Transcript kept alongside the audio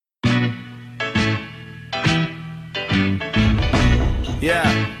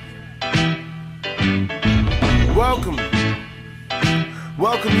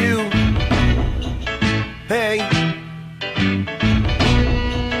welcome you. Hey,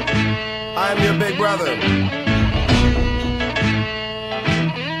 I'm your big brother.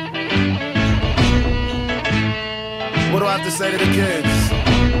 What do I have to say to the kids?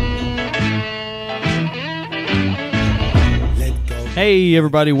 Hey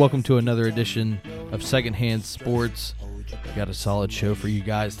everybody, welcome to another edition of Secondhand Sports. We got a solid show for you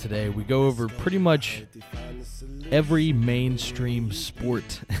guys today. We go over pretty much every mainstream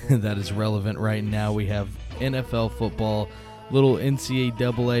sport that is relevant right now. We have NFL football, little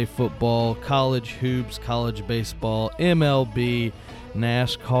NCAA football, college hoops, college baseball, MLB,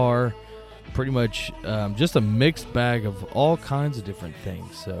 NASCAR, pretty much just a mixed bag of all kinds of different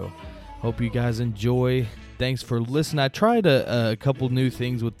things. So hope you guys enjoy. Thanks for listening. I tried a couple new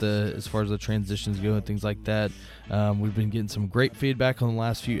things with as far as the transitions go and things like that. We've been getting some great feedback on the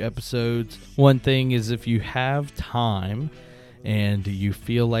last few episodes. One thing is, if you have time and you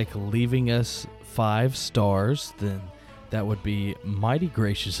feel like leaving us 5 stars, then that would be mighty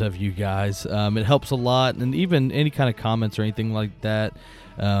gracious of you guys. It helps a lot, and even any kind of comments or anything like that.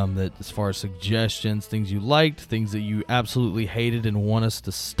 That as far as suggestions, things you liked, things that you absolutely hated and want us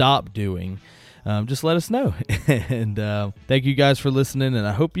to stop doing. Just let us know. And thank you guys for listening, and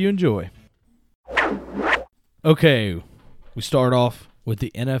I hope you enjoy. Okay, we start off with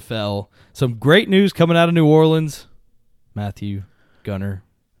the NFL. Some great news coming out of New Orleans. Matthew Gunner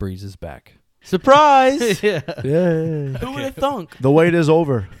Brees is back. Surprise! Yeah. Who would have thunk? The wait is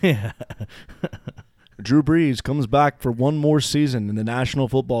over. Yeah. Drew Brees comes back for one more season in the National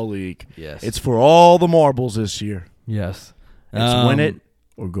Football League. Yes. It's for all the marbles this year. Yes. It's win it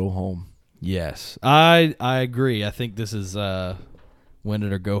or go home. Yes. I agree. I think this is win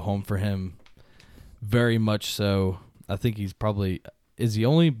it or go home for him. Very much so. I think he's probably – is he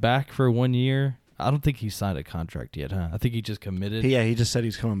only back for 1 year? I don't think he signed a contract yet, huh? I think he just committed. Yeah, he just said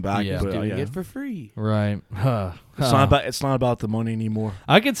he's coming back. Yeah. But, Doing it for free. Right. It's not about the money anymore.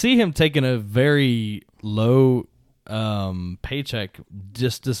 I could see him taking a very low paycheck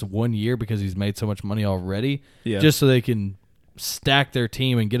just this 1 year because he's made so much money already. Yeah. Just so they can stack their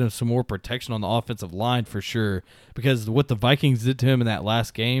team and get him some more protection on the offensive line for sure. Because what the Vikings did to him in that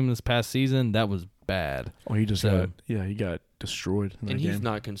last game this past season, that was bad. Oh, he got destroyed in that And game. he's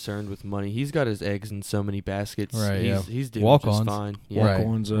not concerned with money. He's got his eggs in so many baskets. Right, He's doing Walk-ons. just fine. Yeah.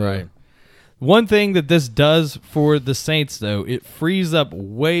 Walk-ons, Right. One thing that this does for the Saints, though, it frees up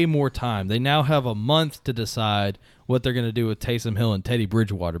way more time. They now have a month to decide what they're going to do with Taysom Hill and Teddy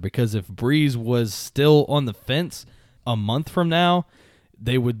Bridgewater, because if Brees was still on the fence a month from now,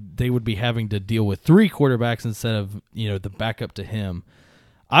 they would be having to deal with 3 quarterbacks instead of, the backup to him.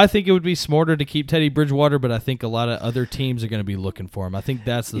 I think it would be smarter to keep Teddy Bridgewater, but I think a lot of other teams are going to be looking for him. I think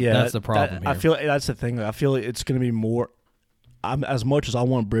that's the problem here. I feel that's the thing. I feel it's going to be more. As much as I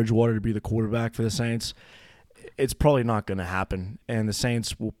want Bridgewater to be the quarterback for the Saints, it's probably not going to happen, and the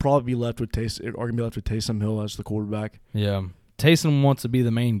Saints will probably be left with Taysom Hill as the quarterback. Yeah, Taysom wants to be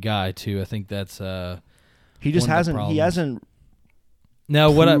the main guy too. I think that's he just one of the hasn't. He problems. hasn't.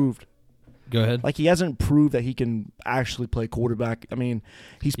 Now proved, go ahead. Like he hasn't proved that he can actually play quarterback. I mean,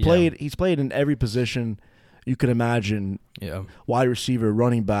 he's played in every position you could imagine. Yeah. Wide receiver,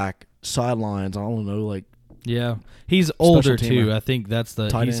 running back, sidelines. I don't know, like. Yeah, he's older Special too. teamer. I think that's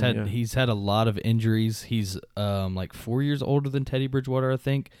Tight he's end, had yeah. he's had a lot of injuries. He's like 4 years older than Teddy Bridgewater, I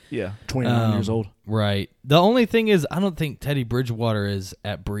think. Yeah, 29 years old. Right. The only thing is, I don't think Teddy Bridgewater is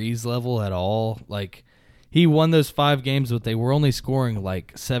at Brees level at all. Like, he won those 5 games, but they were only scoring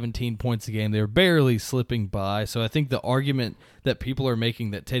like 17 points a game. They were barely slipping by. So I think the argument that people are making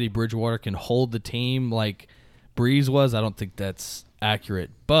that Teddy Bridgewater can hold the team like Brees was, I don't think that's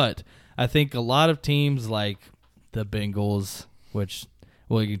accurate. But I think a lot of teams like the Bengals, which,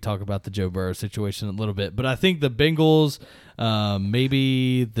 well, you can talk about the Joe Burrow situation a little bit, but I think the Bengals,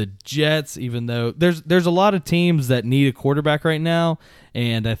 maybe the Jets, even though there's a lot of teams that need a quarterback right now,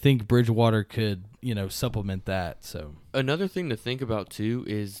 and I think Bridgewater could, supplement that. So Another thing to think about, too,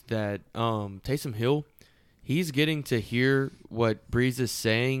 is that Taysom Hill, he's getting to hear what Brees is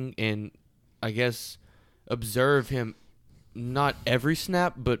saying and, I guess, observe him not every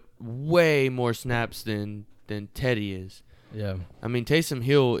snap, but way more snaps than Teddy is. yeah, I mean, Taysom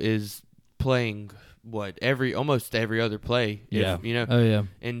Hill is playing almost every other play. yeah, If, oh yeah,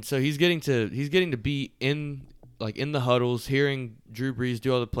 and so he's getting to be in the huddles, hearing Drew Brees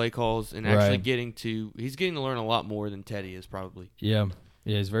do all the play calls, and actually Right. he's getting to learn a lot more than Teddy is probably. yeah.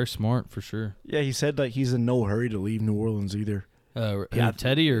 He's very smart for sure. Yeah, he said that he's in no hurry to leave New Orleans either.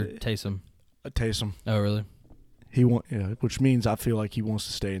 Teddy or Taysom? Taysom. Oh, really? Which means I feel like he wants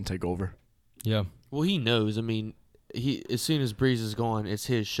to stay and take over. Yeah. Well, he knows. I mean, as soon as Breeze is gone, it's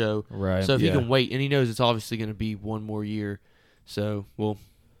his show. Right. So if he Yeah. can wait, and he knows it's obviously going to be one more year, so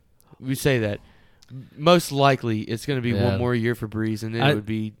we say that most likely it's going to be Yeah. one more year for Breeze, and then it would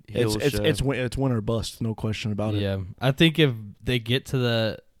be Hill's show. It's win or bust, no question about it. Yeah, I think if they get to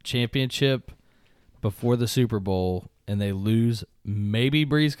the championship before the Super Bowl and they lose, maybe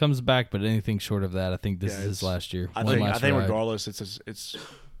Breeze comes back. But anything short of that, I think this Yeah, is his it's- last year. I One think last ride. regardless,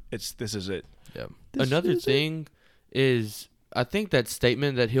 it's this is it. Yeah. Another thing is, I think that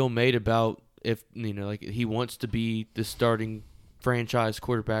statement that Hill made about if like he wants to be the starting franchise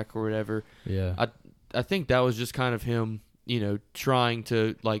quarterback or whatever. Yeah. I think that was just kind of him, trying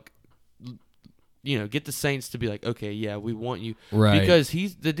to get the Saints to be like, okay, yeah, we want you, Right. because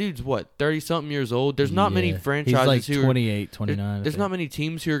the dude's what, 30-something years old. There's not many Yeah. franchises He's like who 28, 29. there's not many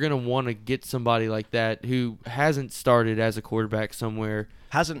teams who are gonna want to get somebody like that who hasn't started as a quarterback somewhere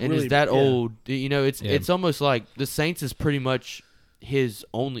Hasn't and really is that yeah. old. It's Yeah. it's almost like the Saints is pretty much his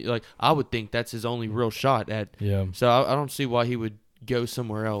only, I would think that's his only real shot at. Yeah. So I don't see why he would go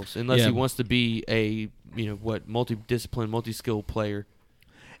somewhere else unless Yeah. he wants to be a multi-discipline, multi-skill player.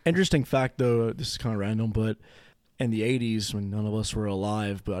 Interesting fact, though, this is kind of random, but in the 80s, when none of us were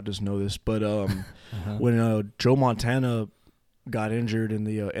alive, but I just know this, but when Joe Montana got injured in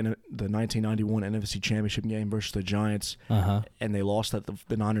the 1991 NFC Championship game versus the Giants, and they lost that,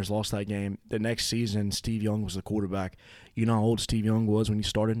 the Niners lost that game, the next season, Steve Young was the quarterback. You know how old Steve Young was when he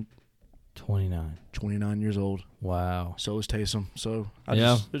started? 29. 29 years old. Wow. So was Taysom. So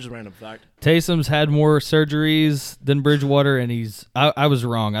Yeah. it's just a random fact. Taysom's had more surgeries than Bridgewater, and I was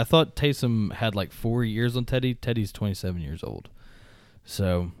wrong. I thought Taysom had like 4 years on Teddy. Teddy's 27 years old.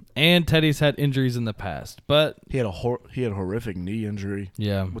 So, and Teddy's had injuries in the past, but He had a horrific knee injury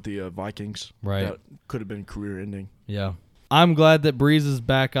yeah, with the Vikings. Right. That could have been career ending. yeah. I'm glad that Breeze is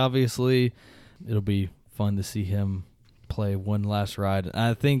back. Obviously, it'll be fun to see him play one last ride. And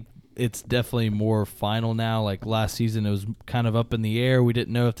I think it's definitely more final now. Like last season, it was kind of up in the air. We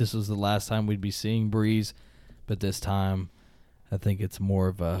didn't know if this was the last time we'd be seeing Breeze, but this time, I think it's more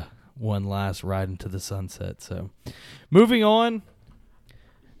of a one last ride into the sunset. So, moving on,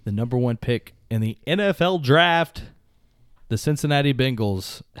 the number one pick in the NFL draft, the Cincinnati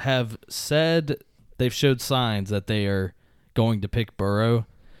Bengals have said they've showed signs that they are going to pick Burrow,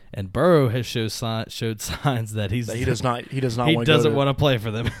 and Burrow has showed signs that he doesn't want to doesn't want to play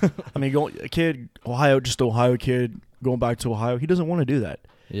for them. I mean, a kid, Ohio kid, going back to Ohio, he doesn't want to do that.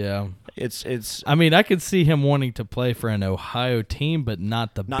 Yeah. It's I mean, I could see him wanting to play for an Ohio team, but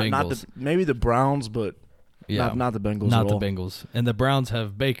not the not Bengals. maybe the Browns, but not the Bengals Not at the all. Bengals. And the Browns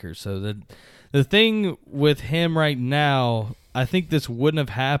have Baker. So the thing with him right now, I think this wouldn't have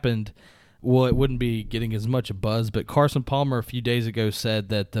happened. Well, it wouldn't be getting as much buzz, but Carson Palmer a few days ago said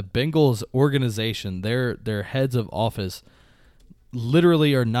that the Bengals organization, their heads of office,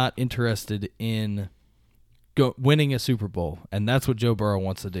 literally are not interested in winning a Super Bowl, and that's what Joe Burrow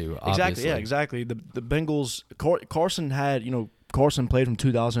wants to do. Exactly, Obviously. yeah, exactly. The Bengals, Carson played from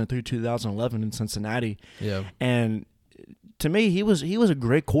 2003 to 2011 in Cincinnati, Yeah. and to me, he was a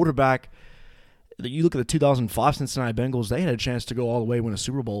great quarterback. You look at the 2005 Cincinnati Bengals; they had a chance to go all the way and win a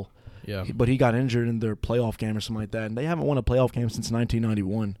Super Bowl. Yeah. But he got injured in their playoff game or something like that, and they haven't won a playoff game since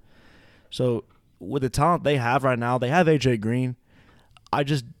 1991. So with the talent they have right now, they have A.J. Green. I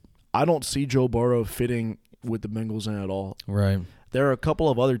don't see Joe Burrow fitting with the Bengals in at all. Right. There are a couple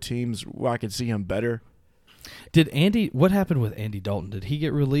of other teams where I could see him better. What happened with Andy Dalton? Did he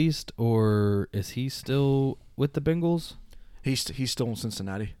get released, or is he still with the Bengals? He's still in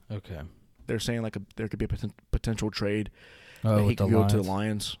Cincinnati. Okay. They're saying there could be a potential trade. Oh, that he with the could go Lions. to the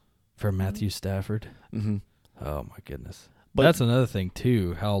Lions. For Matthew Stafford? Mm-hmm. Oh, my goodness. But That's another thing,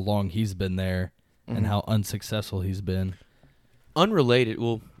 too, how long he's been there and Mhm. how unsuccessful he's been. Unrelated,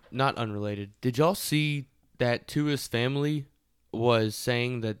 well, not unrelated. Did y'all see that Tua's family was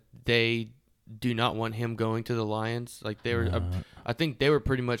saying that they do not want him going to the Lions? Like they were, I think they were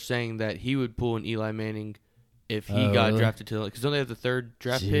pretty much saying that he would pull an Eli Manning if he got really? drafted to, because don't they have the third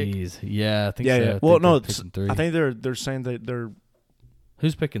draft pick? Jeez. Yeah, I think yeah, so. yeah. I Well, think no, they're picking three. I think they're saying that they're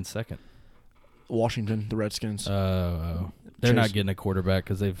Who's picking second? Washington, the Redskins. They're Chase- not getting a quarterback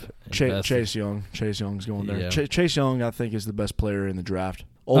because they've invested. Chase Young's going there. Yeah. Chase Young, I think, is the best player in the draft.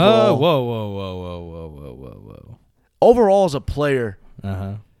 Oh, Overall, whoa. overall as a player,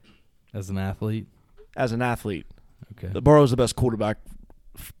 Uh-huh. As an athlete? as an athlete, Okay. the Burrow's the best quarterback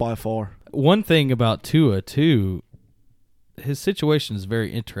by far. One thing about Tua, too, his situation is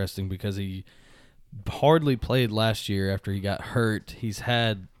very interesting because he hardly played last year after he got hurt. He's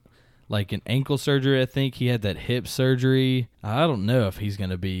had like an ankle surgery, I think. He had that hip surgery. I don't know if he's going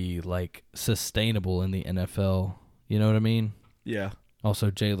to be like sustainable in the NFL. You know what I mean? Yeah. Also,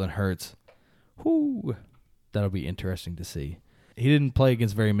 Jalen Hurts. Whoo, that'll be interesting to see. He didn't play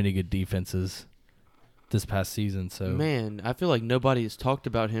against very many good defenses this past season, so Man, I feel like nobody has talked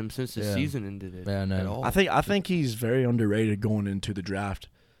about him since the Yeah. season ended Yeah, I know. at all. I think he's very underrated going into the draft.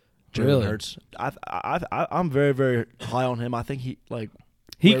 Jalen Really? Hurts. I'm very, very high on him. I think he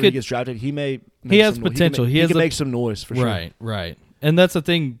he wherever could. gets drafted. He may. He has potential. He He has can the- make some noise for sure. Right. And that's the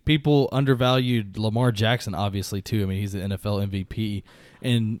thing. People undervalued Lamar Jackson, obviously, too. I mean, he's the NFL MVP.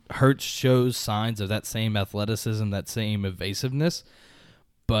 And Hurts shows signs of that same athleticism, that same evasiveness.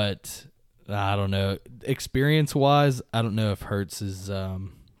 But I don't know. Experience-wise, I don't know if Hurts is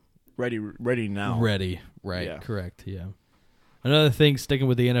Ready now. ready. Right, Yeah. correct, yeah. Another thing, sticking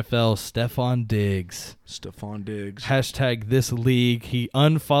with the NFL, Stephon Diggs. Stephon Diggs. Hashtag this league. He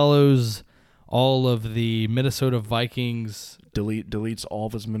unfollows all of the Minnesota Vikings. Deletes all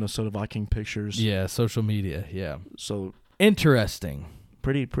of his Minnesota Viking pictures. Yeah, social media. Yeah, So interesting.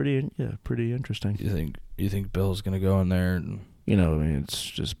 pretty interesting. You think Bill's gonna go in there? And, I mean, it's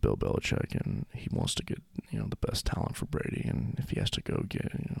just Bill Belichick, and he wants to get the best talent for Brady, and if he has to go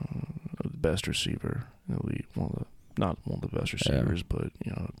get the best receiver, not one of the best receivers, but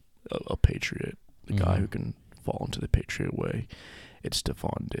a Patriot, the guy who can fall into the Patriot way, it's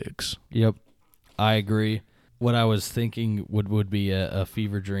Stephon Diggs. Yep, I agree. What I was thinking would be a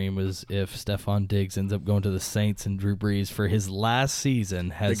fever dream was if Stephon Diggs ends up going to the Saints and Drew Brees for his last season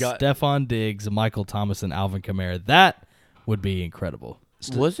has Stephon Diggs, Michael Thomas, and Alvin Kamara. That would be incredible.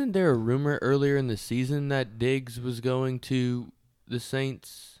 Wasn't there a rumor earlier in the season that Diggs was going to the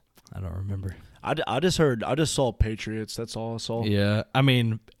Saints? I don't remember. I just saw Patriots. That's all I saw. Yeah, I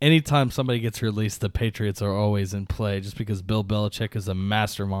mean, anytime somebody gets released, the Patriots are always in play just because Bill Belichick is a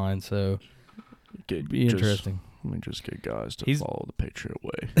mastermind, so it'd be interesting. Just get guys to He's- follow the Patriot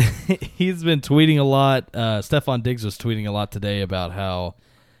way. He's been tweeting a lot. Stephon Diggs was tweeting a lot today about how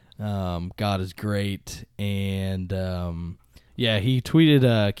God is great. And, he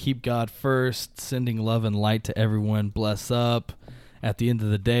tweeted, keep God first, sending love and light to everyone, bless up. At the end of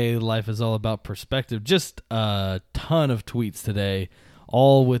the day, life is all about perspective. Just a ton of tweets today,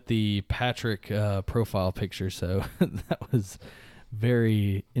 all with the Patrick profile picture. So that was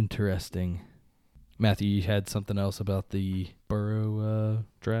very interesting. Matthew, you had something else about the Burrow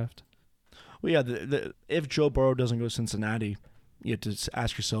draft? Well, yeah. If Joe Burrow doesn't go to Cincinnati, you have to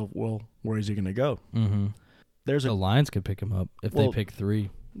ask yourself, well, where is he going to go? Mm-hmm. There's The Lions could pick him up if they pick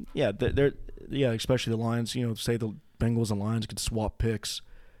 3. especially the Lions. Say the Bengals and Lions could swap picks.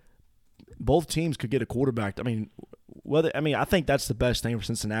 Both teams could get a quarterback. I mean, I think that's the best thing for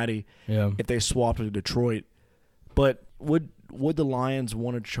Cincinnati Yeah. if they swapped to Detroit. But would the Lions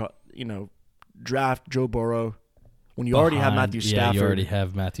want to draft Joe Burrow when you already have Matthew Stafford? Yeah, you already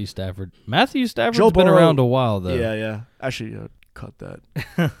have Matthew Stafford. Matthew Stafford's Joe been Burrow- around a while, though. Yeah. Actually, cut that.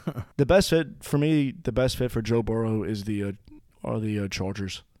 The best fit for Joe Burrow is the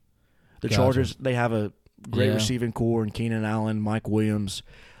Chargers. The Gotcha. Chargers, they have a great Yeah. receiving core in Keenan Allen, Mike Williams,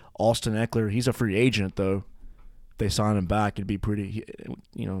 Austin Eckler. He's a free agent though. If they sign him back, it'd be pretty.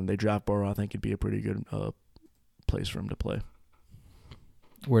 They draft Burrow. I think it'd be a pretty good place for him to play.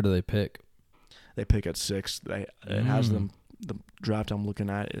 Where do they pick? They pick at 6. It has them. The draft I'm looking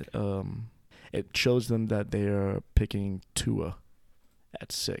at. It shows them that they are picking Tua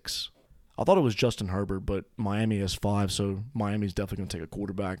at 6. I thought it was Justin Herbert, but Miami has 5, so Miami's definitely going to take a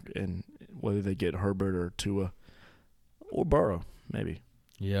quarterback, and whether they get Herbert or Tua or Burrow, maybe.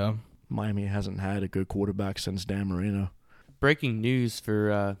 Yeah. Miami hasn't had a good quarterback since Dan Marino. Breaking news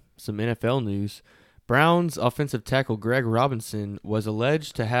for some NFL news. Browns offensive tackle Greg Robinson was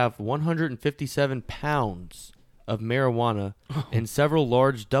alleged to have 157 pounds of marijuana in several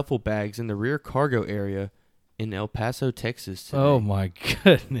large duffel bags in the rear cargo area in El Paso, Texas today. Oh, my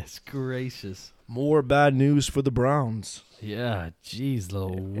goodness gracious. More bad news for the Browns. Yeah, jeez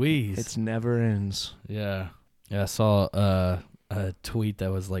Louise. It never ends. Yeah, I saw a tweet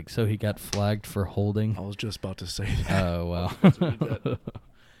that was like, so he got flagged for holding. I was just about to say that. Oh, wow.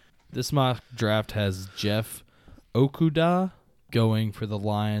 This mock draft has Jeff Okudah going for the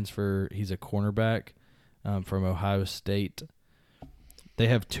Lions he's a cornerback from Ohio State. They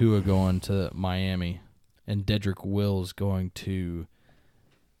have Tua going to Miami and Dedrick Wills going to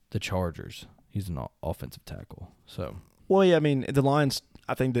the Chargers. He's an offensive tackle. So, Well, yeah, I mean, the Lions,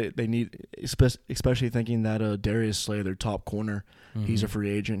 I think that they need, especially thinking that Darius Slay, their top corner, he's a free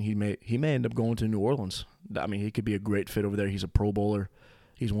agent. He may end up going to New Orleans. I mean, he could be a great fit over there. He's a Pro Bowler.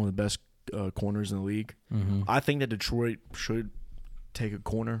 He's one of the best corners in the league. I think that Detroit should take a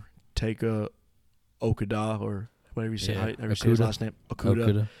corner, take a Okudah or whatever you say, however you say his last name,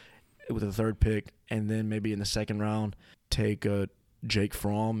 Okudah, with a third pick, and then maybe in the second round take Jake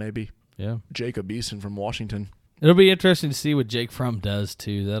Fromm, maybe Yeah. Jacob Eason from Washington. It'll be interesting to see what Jake Fromm does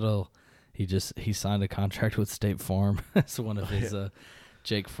too. He signed a contract with State Farm. That's one of his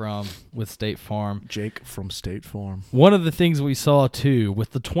Jake Fromm with State Farm. Jake from State Farm. One of the things we saw too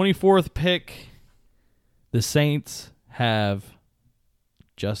with the 24th pick, the Saints have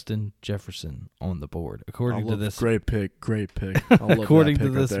Justin Jefferson on the board. According to this great pick. I love according that to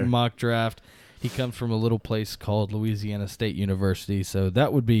pick right this there. mock draft, he comes from a little place called Louisiana State University, so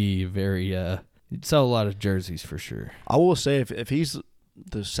that would be very you'd sell a lot of jerseys for sure. I will say if he's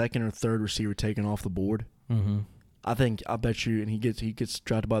the second or third receiver taken off the board, Mm-hmm. I bet you, and he gets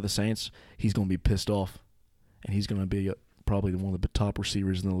drafted by the Saints, he's going to be pissed off, and he's going to be probably one of the top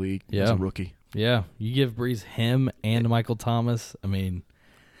receivers in the league as Yeah. a rookie. Yeah, you give Breeze him and Michael Thomas. I mean,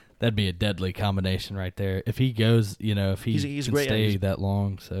 that'd be a deadly combination right there. If he goes, if he He's can great. stay He's- that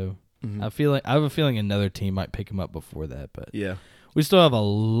long, so Mhm. I have a feeling another team might pick him up before that. But Yeah. we still have a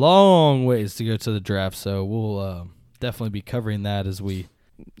long ways to go to the draft, so we'll definitely be covering that as we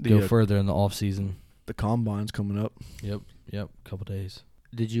go further in the off season. The combine's coming up. Yep, couple days.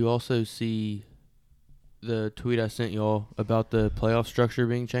 Did you also see the tweet I sent y'all about the playoff structure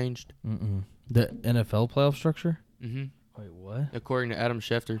being changed? Mm-mm. The NFL playoff structure? Mm-hmm. Wait, what? According to Adam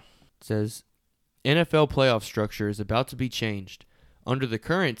Schefter, it says NFL playoff structure is about to be changed. Under the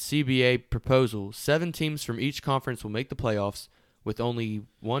current CBA proposal, 7 teams from each conference will make the playoffs with only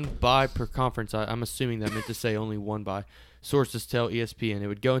one bye per conference. I'm assuming that meant to say only one bye. Sources tell ESPN. It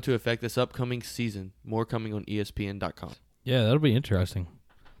would go into effect this upcoming season. More coming on ESPN.com. Yeah, that'll be interesting.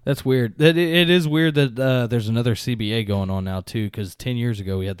 That's weird. It is weird that there's another CBA going on now too, because 10 years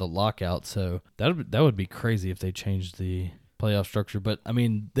ago we had the lockout. So that would be crazy if they changed the playoff structure. But I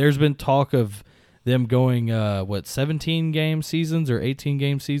mean, there's been talk of them going 17 game seasons or 18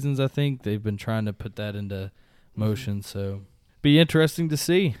 game seasons. I think they've been trying to put that into motion. So be interesting to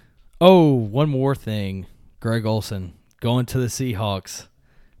see. Oh, one more thing, Greg Olsen going to the Seahawks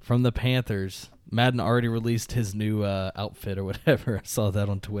from the Panthers. Madden already released his new outfit or whatever. I saw that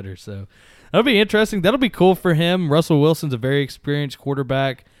on Twitter. So that'll be interesting. That'll be cool for him. Russell Wilson's a very experienced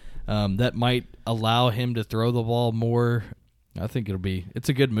quarterback. That might allow him to throw the ball more. I think it's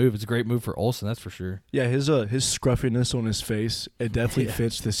a good move. It's a great move for Olsen, that's for sure. Yeah, his scruffiness on his face, it definitely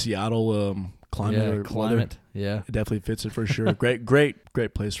fits the Seattle climate. Climate. Yeah. It definitely fits it for sure.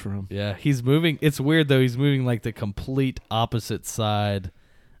 Great place for him. Yeah, he's moving. It's weird though. He's moving like the complete opposite side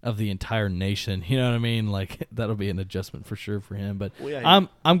of the entire nation. You know what I mean? Like that'll be an adjustment for sure for him. But Well, yeah,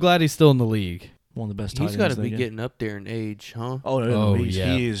 I'm glad he's still in the league. one of the best tight He's ends. got to in the be game. getting up there in age, huh? Oh, no, Oh, he's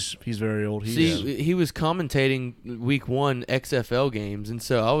yeah. he's very old. He was commentating week 1 XFL games, and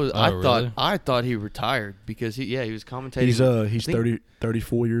so really? I thought he retired because he was commentating. he's I think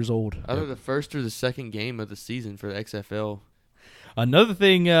 34 years old. either the first or the second game of the season for the XFL. Another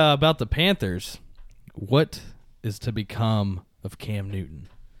thing about the Panthers, what is to become of Cam Newton?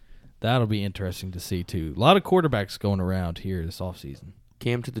 That'll be interesting to see too. A lot of quarterbacks going around here this offseason.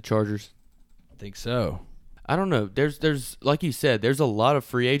 Cam to the Chargers. I think so. I don't know. There's like you said, there's a lot of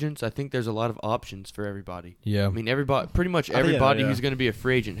free agents. I think there's a lot of options for everybody. Yeah. I mean, pretty much I think, everybody yeah. who's going to be a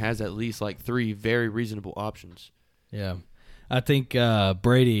free agent has at least like 3 very reasonable options. Yeah. I think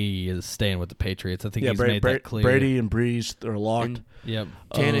Brady is staying with the Patriots. I think he's made that clear. Brady and Breeze are locked. And Yep.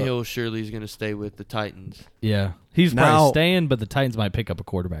 Tannehill surely is going to stay with the Titans. Yeah. He's Now- probably staying, but the Titans might pick up a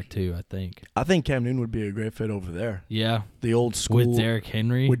quarterback too, I think. I think Cam Newton would be a great fit over there. Yeah. The old school With Derrick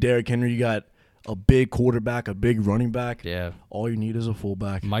Henry. With Derrick Henry, you got a big quarterback, a big running back. Yeah. All you need is a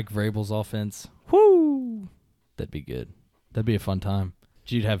fullback. Mike Vrabel's offense. Woo! That'd be good. That'd be a fun time.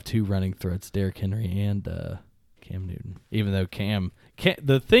 You'd have 2 running threats, Derrick Henry and Cam Newton. Even though Cam,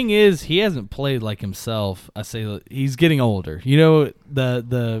 the thing is, he hasn't played like himself. I say he's getting older. You know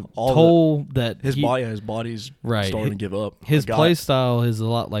the All toll that His body's Right. starting to give up. his A guy- play style is a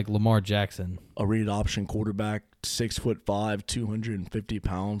lot like Lamar Jackson. a read option quarterback, 6'5", 250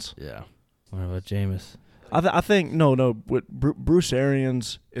 pounds. Yeah. What about Jameis? I think no. Bruce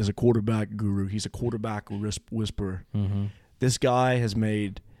Arians is a quarterback guru. He's a quarterback whisperer. Mm-hmm. This guy has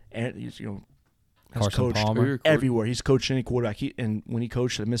made, and he's, has Carson coached Palmer. everywhere. He's coached any quarterback. And when he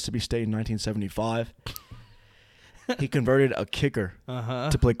coached at Mississippi State in 1975, he converted a kicker Uh-huh.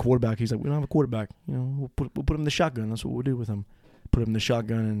 to play quarterback. He's like, we don't have a quarterback. We'll put him in the shotgun. That's what we'll do with him. Put him in the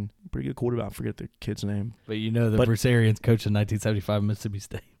shotgun, and pretty good quarterback. I forget the kid's name. But you know that But- Bruce Arians coached in 1975 Mississippi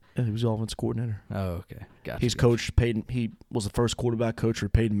State. Yeah, he was the offensive coordinator. Oh, okay. Gotcha. He's coached Peyton. He was the first quarterback coach for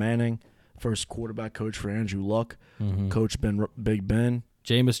Peyton Manning, first quarterback coach for Andrew Luck, Mm-hmm. coach Big Ben,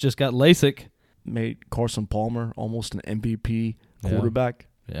 Jameis just got LASIK. made Carson Palmer almost an MVP quarterback.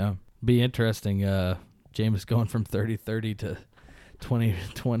 Yeah. Be interesting. Jameis going from 30-30 to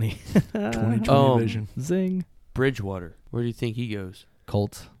 20-20. 2020 vision. Zing. Bridgewater. Where do you think he goes?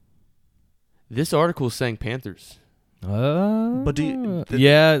 Colts. This article is saying Panthers. But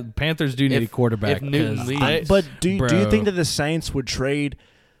Panthers do need a quarterback. If Newton 'cause leaves- But do you Bro. think that the Saints would trade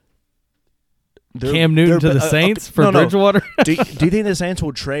Cam Newton to the Saints for Bridgewater? do you think the Saints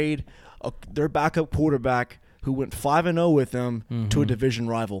will trade their backup quarterback who went 5-0 with them to a division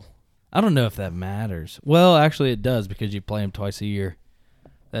rival? I don't know if that matters. Well, actually, it does because you play him twice a year.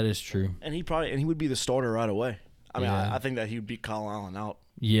 That is true. And he would be the starter right away. I mean, Yeah. I think that he would beat Kyle Allen out.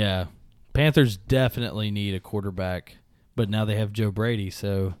 Yeah. Panthers definitely need a quarterback, but now they have Joe Brady,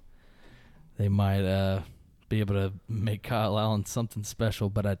 so they might be able to make Kyle Allen something special,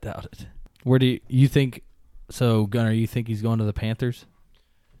 but I doubt it. Where do you think – so, Gunnar, you think he's going to the Panthers?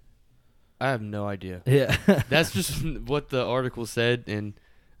 I have no idea. Yeah. That's just what the article said, and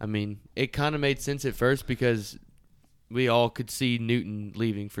I mean, it kind of made sense at first because we all could see Newton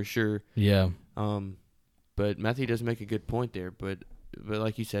leaving for sure. Yeah. But Matthew does make a good point there. But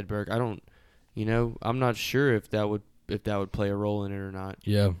like you said, Berg, I'm not sure if that would play a role in it or not.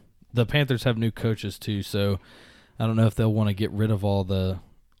 Yeah. The Panthers have new coaches too, so I don't know if they'll want to get rid of all the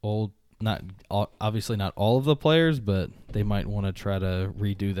old. Obviously not all of the players, but they might want to try to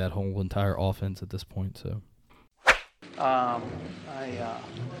redo that whole entire offense at this point. So, I'm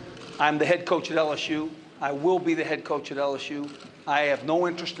the head coach at LSU. I will be the head coach at LSU. I have no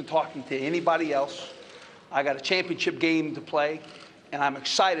interest in talking to anybody else. I got a championship game to play, and I'm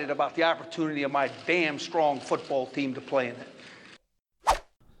excited about the opportunity of my damn strong football team to play in it.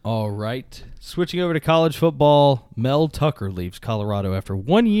 all right, switching over to college football, Mel Tucker leaves Colorado after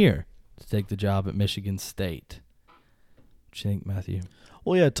 1 year to take the job at Michigan State. What do you think, Matthew?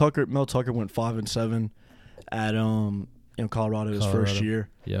 Well, yeah, Mel Tucker went 5-7 at Colorado his first year.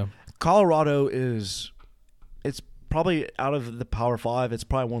 Yeah. Colorado it's probably out of the Power 5, it's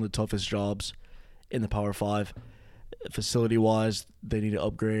probably one of the toughest jobs in the Power 5. Facility wise, they need to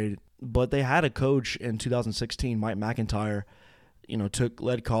upgrade. But they had a coach in 2016, Mike McIntyre,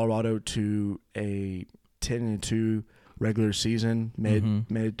 led Colorado to a 10-2 regular season.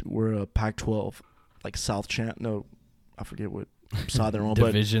 We're a Pac-12 like South champ. No, I forget what side they're on.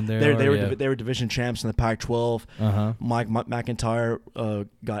 Division but they were division champs in the Pac-12. Mike McIntyre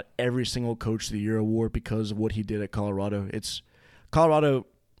got every single Coach of the Year award because of what he did at Colorado. It's Colorado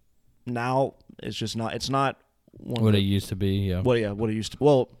now. It's just not. It's not what it used to be. Yeah. What it used to.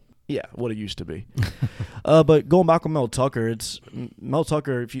 Well, yeah, what it used to be. But going back on Mel Tucker, Mel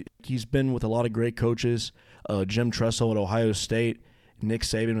Tucker. He's been with a lot of great coaches. Jim Tressel at Ohio State, Nick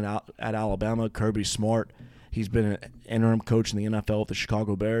Saban at Alabama, Kirby Smart. He's been an interim coach in the NFL with the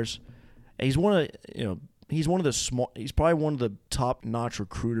Chicago Bears. And he's probably one of the top-notch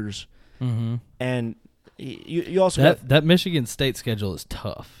recruiters. Mm-hmm. And you also that Michigan State schedule is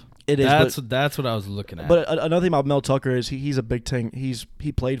tough. It is. That's what I was looking at. But another thing about Mel Tucker is he's a Big Ten.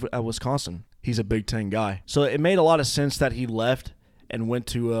 He played at Wisconsin. He's a Big Ten guy. So it made a lot of sense that he left and went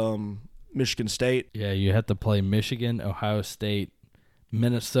to Michigan State. Yeah, you have to play Michigan, Ohio State,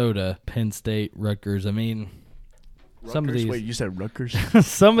 Minnesota, Penn State, Rutgers. I mean, Rutgers? Some of these. Wait, you said Rutgers?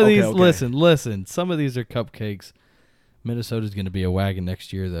 Some of these. Okay. Listen. Some of these are cupcakes. Minnesota's going to be a wagon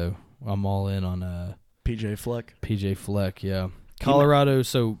next year, though. I'm all in on PJ Fleck. PJ Fleck, yeah.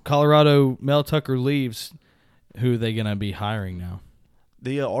 Colorado. Mel Tucker leaves. Who are they going to be hiring now?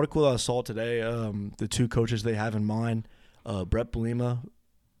 The article I saw today, the two coaches they have in mind, Brett Bielema,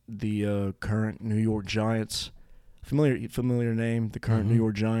 the current New York Giants, familiar name, the current New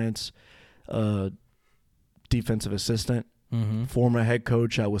York Giants defensive assistant, former head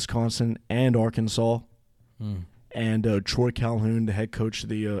coach at Wisconsin and Arkansas, and Troy Calhoun, the head coach of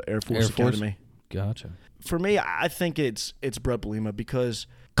the Air Force Academy. Gotcha. For me, I think it's Brett Bielema because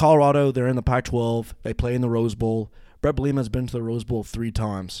Colorado, they're in the Pac-12, they play in the Rose Bowl. Brett Bielema's been to the Rose Bowl 3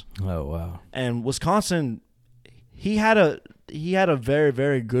 times. Oh wow! And Wisconsin, he had a very,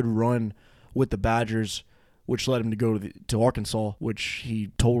 very good run with the Badgers, which led him to go to Arkansas, which he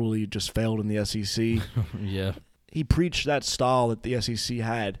totally just failed in the SEC. Yeah, he preached that style that the SEC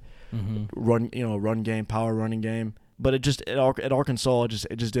had, run game, power running game. But it just at Arkansas,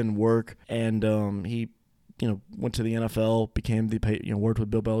 it just didn't work, and he went to the NFL, worked with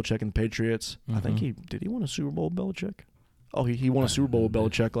Bill Belichick and the Patriots. I think he win a Super Bowl with Belichick? Oh, he won a Super Bowl with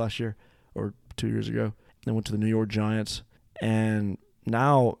Belichick last year or 2 years ago. Then went to the New York Giants, and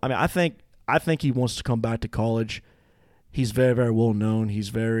now I think he wants to come back to college. He's very, very well known. He's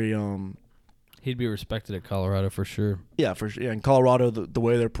very he'd be respected at Colorado for sure. Yeah, for sure. Yeah, in Colorado, the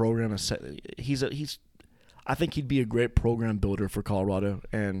way their program is set, I think he'd be a great program builder for Colorado,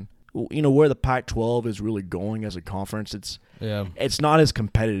 and where the Pac-12 is really going as a conference. Yeah. It's not as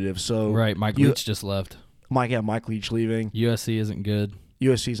competitive. So Right. Mike Leach just left. Mike Leach leaving. USC isn't good.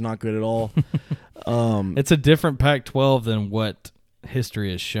 USC's not good at all. It's a different Pac-12 than what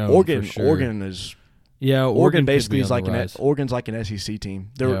history has shown. Oregon, for sure. Oregon is. Yeah, Oregon could basically be is on the like rise. Oregon's like an SEC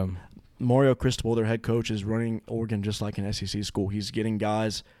team. Yeah. Mario Cristobal, their head coach, is running Oregon just like an SEC school. He's getting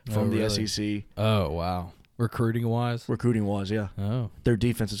guys from the really? SEC. Oh, wow. Recruiting wise? Recruiting wise, yeah. Oh. Their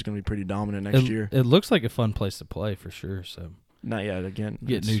defense is going to be pretty dominant next year. It looks like a fun place to play for sure. So Not yet. Again,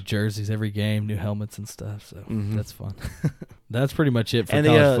 get new jerseys every game, new helmets and stuff. So Mhm. that's fun. That's pretty much it for and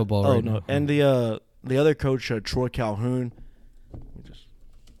college football right now. And the other coach, Troy Calhoun.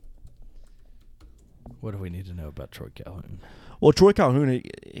 What do we need to know about Troy Calhoun? Well, Troy Calhoun,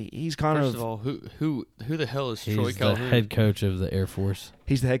 he's kind First of of all, who the hell is He's Troy the Calhoun? head coach of the Air Force.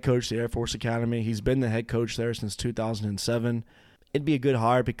 he's the head coach of the Air Force Academy. He's been the head coach there since 2007. It'd be a good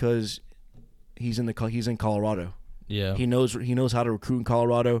hire because he's in Colorado. Yeah. He knows how to recruit in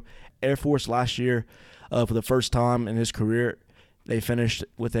Colorado. Air Force last year, for the first time in his career, they finished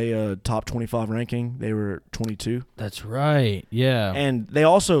with a top 25 ranking. They were 22. That's right. Yeah. And they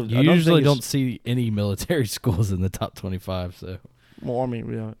also you usually don't see any military schools in the top 25. So. Well, I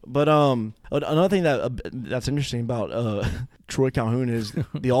mean, yeah. But another thing that's interesting about Troy Calhoun is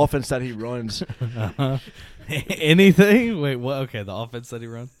the offense that he runs. Anything? Wait, what? Okay, the offense that he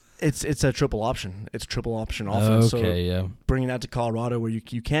runs. It's a triple option. It's a triple option offense. Okay, so yeah. Bringing that to Colorado, where you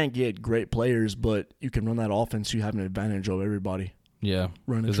can't get great players, but you can run that offense. You have an advantage over everybody. Yeah,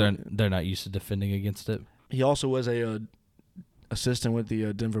 Running because they're not used to defending against it. He also was a assistant with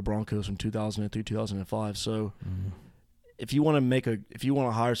the Denver Broncos from 2003 2005. So if you want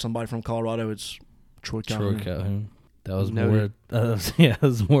to hire somebody from Colorado, it's Troy Calhoun. Troy Calhoun. That was Noted. more. That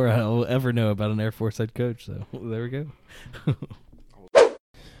was more I'll ever know about an Air Force head coach. So there we go.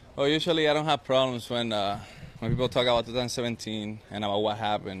 Well, usually I don't have problems when people talk about 2017 and about what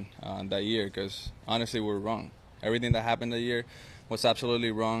happened that year, because honestly we're wrong. Everything that happened that year was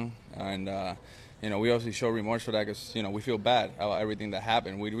absolutely wrong, and we obviously show remorse for that because we feel bad about everything that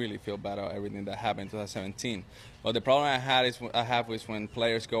happened. We really feel bad about everything that happened in 2017. But the problem I have is when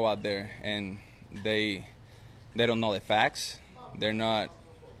players go out there and they don't know the facts, they're not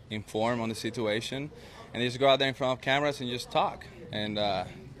informed on the situation, and they just go out there in front of cameras and just talk. And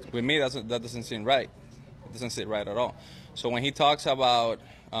with me, that doesn't seem right. It doesn't sit right at all. So when he talks about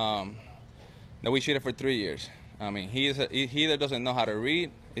that we cheated for 3 years, I mean, he either doesn't know how to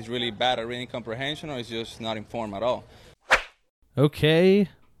read, is really bad at reading comprehension, or is just not informed at all. Okay,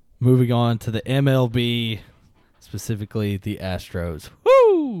 moving on to the MLB, specifically the Astros.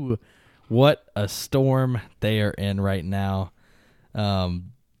 Woo! What a storm they are in right now.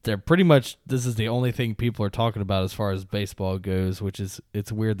 They're pretty much, this is the only thing people are talking about as far as baseball goes, which is,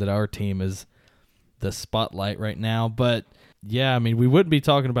 it's weird that our team is the spotlight right now. But yeah, I mean, we wouldn't be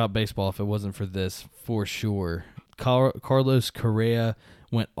talking about baseball if it wasn't for this, for sure. Carlos Correa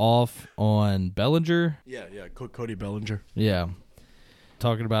went off on Bellinger. Yeah, Cody Bellinger. Yeah.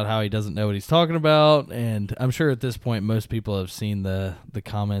 Talking about how he doesn't know what he's talking about, and I'm sure at this point most people have seen the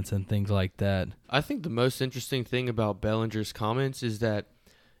comments and things like that. I think the most interesting thing about Bellinger's comments is that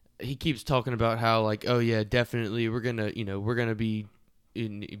he keeps talking about how, like, oh yeah, definitely we're gonna be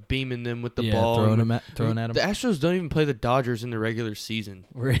beaming them with the ball, throwing at them. The Astros don't even play the Dodgers in the regular season.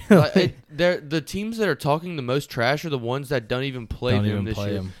 Really? The teams that are talking the most trash are the ones that don't even play them this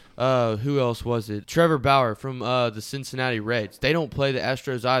year. Who else was it? Trevor Bauer from the Cincinnati Reds. They don't play the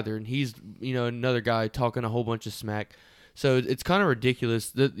Astros either, and he's another guy talking a whole bunch of smack. So it's kind of ridiculous.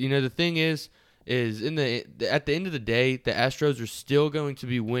 The thing is at the end of the day, the Astros are still going to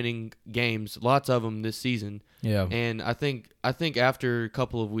be winning games, lots of them this season. Yeah. And I think after a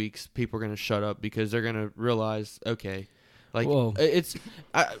couple of weeks, people are going to shut up because they're going to realize, okay, like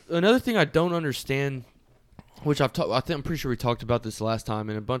another thing I don't understand, which I'm pretty sure we talked about this last time,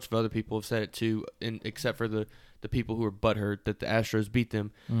 and a bunch of other people have said it too, except for the people who are butthurt that the Astros beat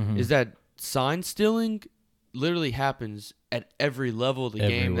them, is that sign stealing literally happens at every level of the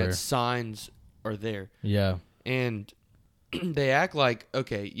game that signs are there. Yeah. And they act like,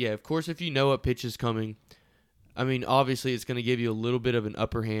 okay, yeah, of course, if you know what pitch is coming, I mean, obviously it's going to give you a little bit of an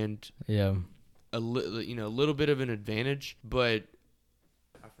upper hand. Yeah. A little bit of an advantage, but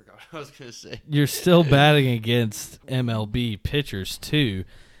I forgot what I was going to say. You're still batting against MLB pitchers too.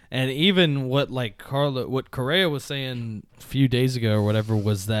 And even what Correa was saying a few days ago or whatever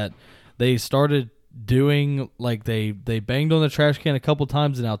was that they started doing, like, they banged on the trash can a couple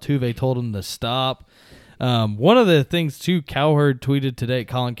times and Altuve told them to stop. One of the things too, Colin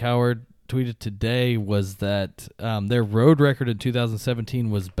Cowherd tweeted today was that their road record in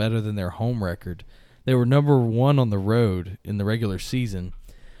 2017 was better than their home record. They were number 1 on the road in the regular season.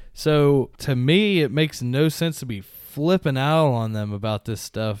 So to me, it makes no sense to be flipping out on them about this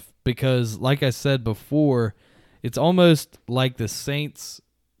stuff because, like I said before, it's almost like the Saints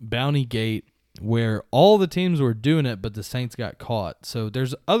Bounty Gate where all the teams were doing it, but the Saints got caught. So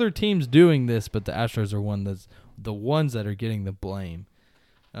there's other teams doing this, but the Astros are the ones that are getting the blame.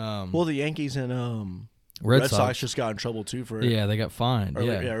 Well, the Yankees and Red Red Sox Sox just got in trouble too for it. Yeah, they got fined.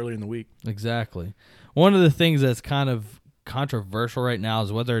 Early in the week. Exactly. One of the things that's kind of controversial right now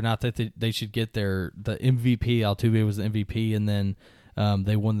is whether or not they should get the MVP. Altuve was the MVP, and then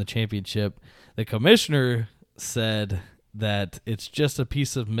they won the championship. The commissioner said that it's just a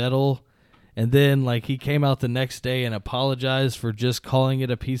piece of metal, and then he came out the next day and apologized for just calling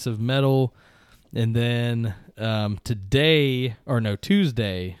it a piece of metal. And then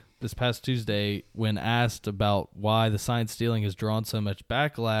Tuesday, this past Tuesday, when asked about why the sign stealing has drawn so much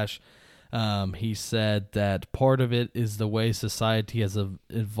backlash, he said that part of it is the way society has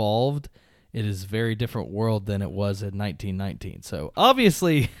evolved. It is a very different world than it was in 1919. So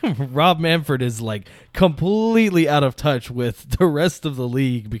obviously, Rob Manfred is completely out of touch with the rest of the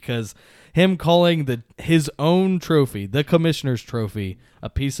league because him calling his own trophy, the commissioner's trophy, a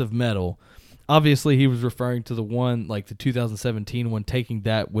piece of metal. Obviously, he was referring to the one, the 2017 one. Taking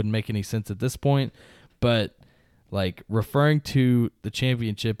that wouldn't make any sense at this point, but referring to the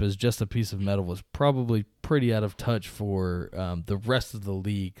championship as just a piece of metal was probably pretty out of touch for the rest of the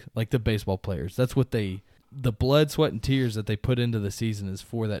league, the baseball players. That's what the blood, sweat, and tears that they put into the season is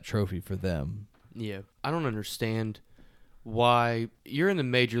for that trophy for them. Yeah, I don't understand why you're in the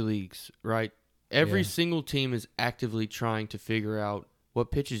major leagues, right? Every single team is actively trying to figure out what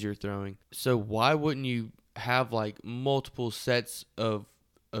pitches you're throwing. So why wouldn't you have multiple sets of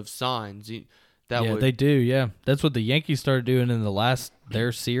signs? They do, yeah. That's what the Yankees started doing in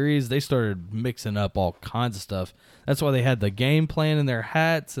their series. They started mixing up all kinds of stuff. That's why they had the game plan in their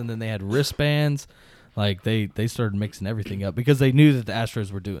hats, and then they had wristbands. They started mixing everything up because they knew that the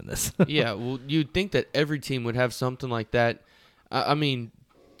Astros were doing this. Yeah, well, you'd think that every team would have something like that. I mean,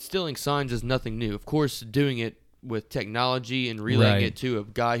 stealing signs is nothing new. Of course, doing it with technology and relaying it to a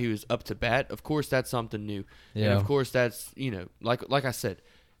guy who is up to bat, of course, that's something new. Yeah. And, of course, that's, like I said,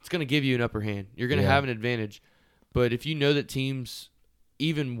 it's going to give you an upper hand. You're going to have an advantage. But if you know that teams,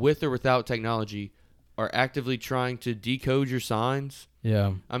 even with or without technology, are actively trying to decode your signs,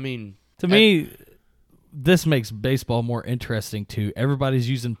 yeah. I mean, to me, this makes baseball more interesting too. Everybody's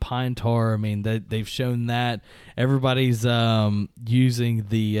using pine tar. I mean, they've shown that. Everybody's using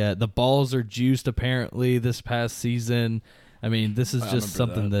the balls are juiced apparently this past season. I mean, this is just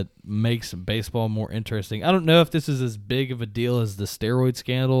something that makes baseball more interesting. I don't know if this is as big of a deal as the steroid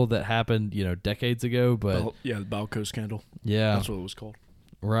scandal that happened, decades ago, but the Balco scandal. Yeah, that's what it was called.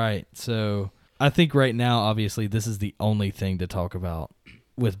 Right. So I think right now, obviously, this is the only thing to talk about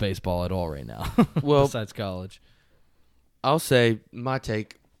with baseball at all right now. Well, besides college, I'll say my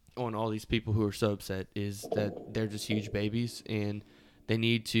take on all these people who are so upset is that they're just huge babies and they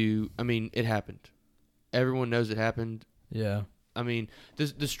need to. I mean, it happened. Everyone knows it happened. Yeah. I mean,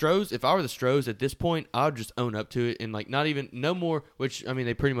 the Stros, if I were the Stros at this point, I would just own up to it and no more, which, I mean,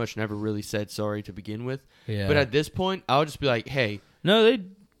 they pretty much never really said sorry to begin with. Yeah. But at this point, I would just be like, hey. No,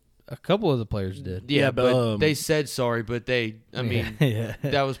 a couple of the players did. Yeah, but they said sorry, but yeah.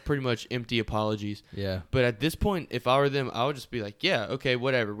 that was pretty much empty apologies. Yeah. But at this point, if I were them, I would just be like, yeah, okay,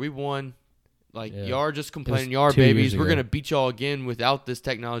 whatever. We won. Y'all are just complaining. Y'all are babies. We're going to beat y'all again without this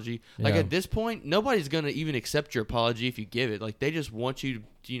technology. At this point, nobody's going to even accept your apology if you give it. They just want you,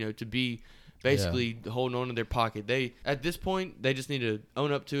 to be basically holding on to their pocket. At this point, they just need to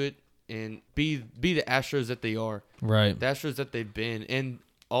own up to it and be the Astros that they are. Right. The Astros that they've been. And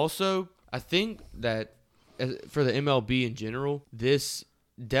also, I think that for the MLB in general, this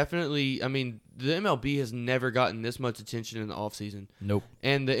definitely, I mean, the MLB has never gotten this much attention in the offseason. Nope.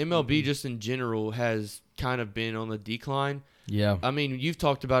 And the MLB just in general has kind of been on the decline. Yeah. I mean, you've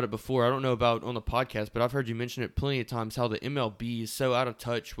talked about it before. I don't know about on the podcast, but I've heard you mention it plenty of times how the MLB is so out of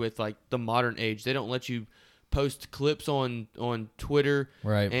touch with the modern age. They don't let you post clips on Twitter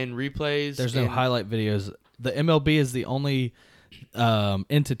and replays. There's no highlight videos. The MLB is the only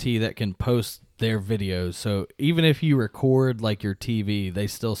entity that can post their videos. So even if you record your TV, they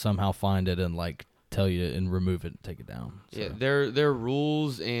still somehow find it and tell you and remove it and take it down. So. Yeah, their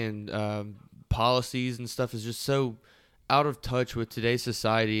rules and policies and stuff is just so out of touch with today's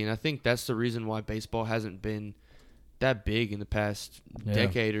society, and I think that's the reason why baseball hasn't been that big in the past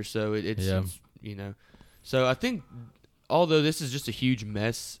decade or so. It's So I think although this is just a huge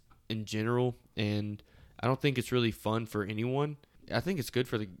mess in general, and I don't think it's really fun for anyone. I think it's good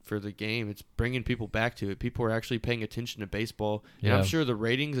for the game. It's bringing people back to it. People are actually paying attention to baseball, and I'm sure the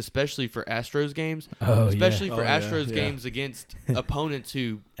ratings, especially for Astros games, games against opponents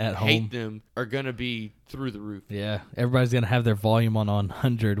who hate them, are gonna be through the roof. Yeah, everybody's gonna have their volume on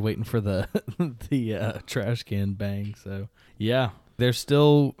 100, waiting for the trash can bang. So yeah, they're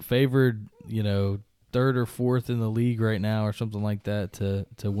still favored, third or fourth in the league right now, or something like that, to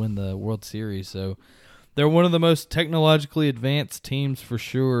win the World Series. So. They're one of the most technologically advanced teams for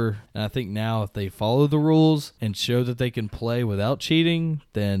sure. And I think now if they follow the rules and show that they can play without cheating,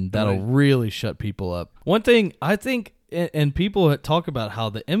 then that'll really shut people up. One thing I think, and people talk about how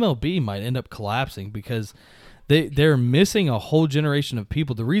the MLB might end up collapsing because they're missing a whole generation of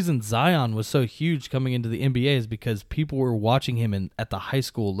people. The reason Zion was so huge coming into the NBA is because people were watching him at the high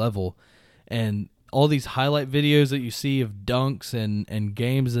school level. And all these highlight videos that you see of dunks and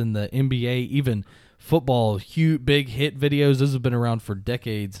games in the NBA, even football, huge, big hit videos, those have been around for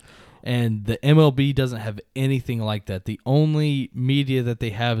decades, and the MLB doesn't have anything like that. The only media that they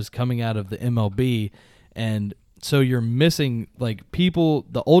have is coming out of the MLB, and so you're missing, people,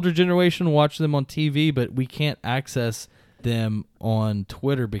 the older generation watch them on TV, but we can't access them on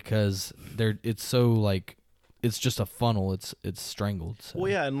Twitter because it's so, it's just a funnel. It's strangled. So.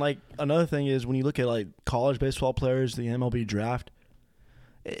 Well, yeah, and, another thing is when you look at, college baseball players, the MLB draft,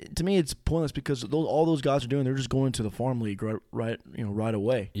 to me, it's pointless because all those guys are doing, they're just going to the farm league right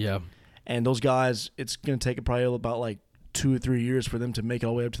away. Yeah, and those guys, it's going to take probably about 2 or 3 years for them to make it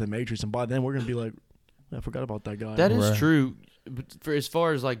all the way up to the majors, and by then we're going to be I forgot about that guy. That is true. But for as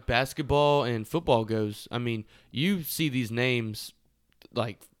far as basketball and football goes, I mean, you see these names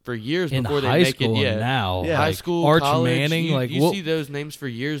for years in before they high make school it. Yeah, now, high school, Arch college, Manning. You see those names for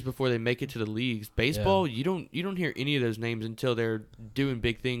years before they make it to the leagues. Baseball, you don't hear any of those names until they're doing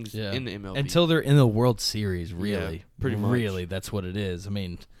big things in the MLB. Until they're in the World Series, really. Yeah, pretty much. Really, that's what it is. I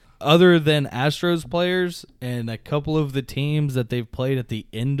mean, other than Astros players and a couple of the teams that they've played at the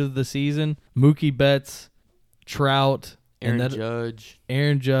end of the season, Mookie Betts, Trout, Aaron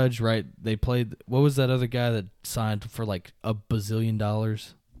Judge, right? They played. What was that other guy that signed for $1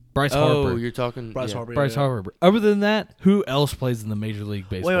 bazillion? Bryce Harper. Oh, you're talking Bryce Harper. Bryce Harper. Other than that, who else plays in the Major League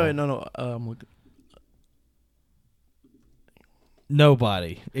Baseball? Wait, no.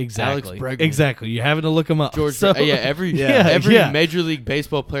 Nobody. Exactly. Alex Bregman. Exactly. You're having to look them up. George. So, every Major League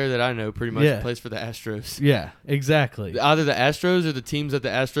Baseball player that I know pretty much plays for the Astros. Yeah, exactly. Either the Astros or the teams that the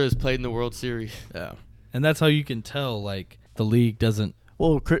Astros played in the World Series. Yeah, and that's how you can tell the league doesn't.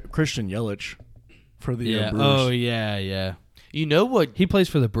 Well, Christian Yelich for the Brewers. Oh yeah. You know what? He plays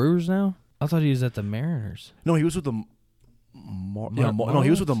for the Brewers now? I thought he was at the Mariners. No, he was with the he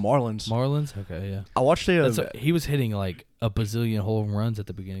was with the Marlins. Marlins? Okay, yeah. I watched he was hitting a bazillion home runs at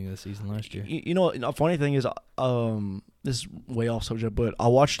the beginning of the season last year. You know, a funny thing is, this is way off subject, but I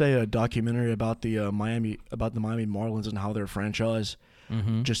watched a documentary about the Miami Marlins and how their franchise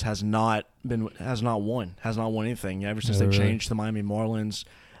just has not won anything ever since they changed the Miami Marlins.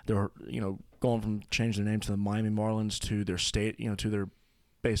 They're going from changing their name to the Miami Marlins to their state, to their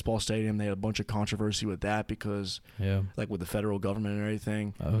baseball stadium. They had a bunch of controversy with that because, with the federal government and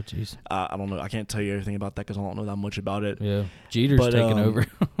everything. Oh, jeez. I don't know. I can't tell you everything about that because I don't know that much about it. Yeah, Jeter's taking over.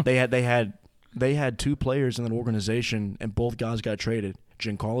 they had 2 players in that organization, and both guys got traded: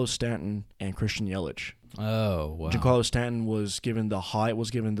 Giancarlo Stanton and Christian Yelich. Oh, wow. Giancarlo Stanton was given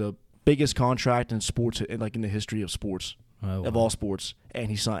the biggest contract in sports, in the history of sports. Oh, wow. Of all sports, and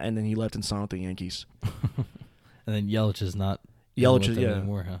then he left and signed with the Yankees. And then Yelich is not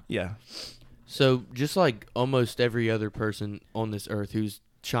anymore, huh? Yeah. So just like almost every other person on this earth who's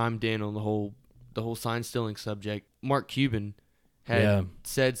chimed in on the whole sign stealing subject, Mark Cuban had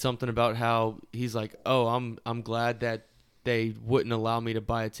said something about how he's like, "Oh, I'm glad that they wouldn't allow me to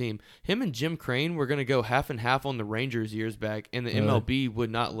buy a team." Him and Jim Crane were going to go half and half on the Rangers years back, and the MLB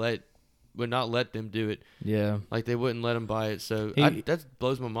would not let them do it. Yeah. They wouldn't let him buy it. So that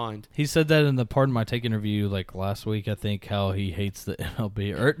blows my mind. He said that in the Pardon My Take interview last week, I think, how he hates the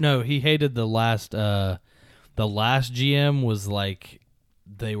MLB. Or no, he hated the last GM was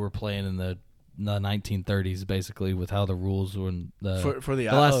they were playing in the 1930s basically with how the rules were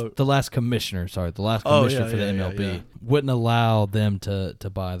the last commissioner for the MLB wouldn't allow them to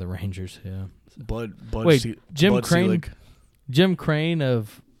buy the Rangers. Jim Crane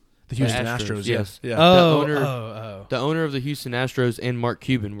of the Houston Astros, yes. Yeah. The owner of the Houston Astros and Mark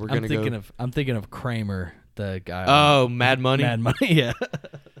Cuban. I'm thinking of Kramer, the guy. Oh, Mad Money. Mad Money, yeah.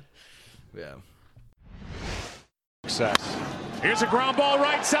 Yeah. Success. Here's a ground ball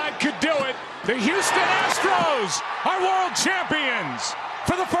right side, could do it. The Houston Astros are world champions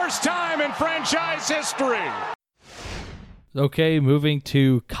for the first time in franchise history. Okay, moving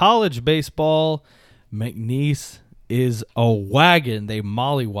to college baseball. McNeese is a wagon. They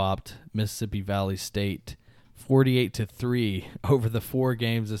mollywopped Mississippi Valley State 48-3 over the 4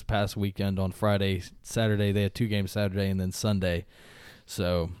 games this past weekend on Friday, Saturday. They had 2 games Saturday and then Sunday.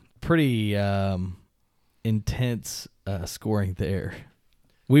 So pretty intense scoring there.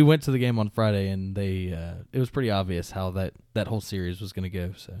 We went to the game on Friday, and it was pretty obvious how that whole series was going to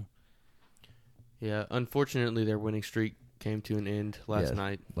go. So, Yeah, unfortunately, their winning streak came to an end last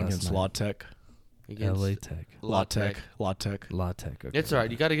night Against La Tech. against LA Tech. La Tech. La Tech. Okay. It's all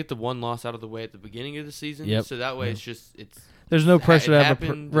right. You got to get the one loss out of the way at the beginning of the season. Yep. So that way it's There's no pressure it to have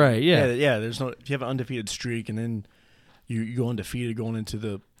happened. right. Yeah. Yeah. There's no. If you have an undefeated streak and then you go undefeated going into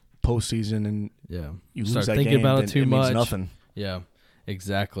the postseason and Yeah. you Start lose that thinking game, about then it too means much. nothing. Yeah.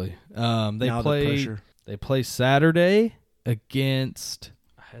 Exactly. They Now the play. pressure. They play Saturday against.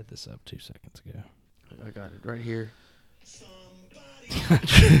 I had this up 2 seconds ago. I got it right here.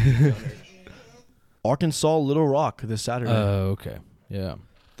 Arkansas Little Rock this Saturday. Oh, okay. Yeah.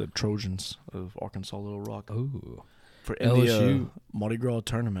 The Trojans of Arkansas Little Rock Ooh. for in the LSU. Mardi Gras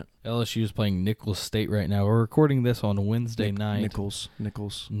tournament. LSU is playing Nicholls State right now. We're recording this on Wednesday night. Nichols.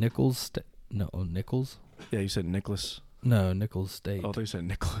 Nichols State. No, Nichols. Yeah, you said Nicholas. No, Nichols State. Oh, I thought you said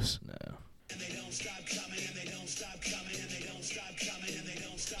Nicholas. No.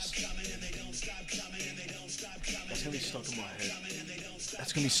 That's gonna be stuck in my head.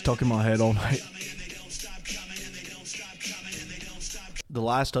 That's gonna be stuck in my head all night. The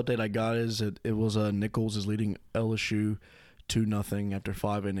last update I got is that it was Nichols is leading LSU 2-0 after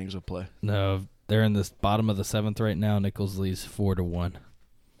 5 innings of play. No, they're in the bottom of the 7th right now. Nichols leads 4-1.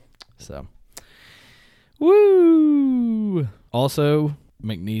 So, woo! Also,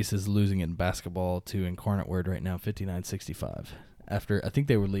 McNeese is losing in basketball to Incarnate Word right now, 59-65. After I think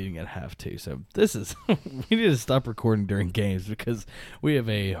they were leading at half too. So this is we need to stop recording during games because we have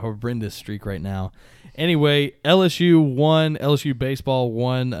a horrendous streak right now. Anyway, LSU baseball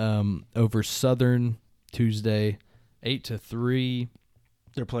won over Southern Tuesday, 8-3.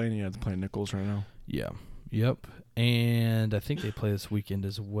 They're playing Nichols right now. Yeah. Yep. And I think they play this weekend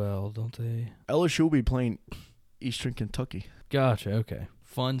as well, don't they? LSU will be playing Eastern Kentucky. Gotcha. Okay.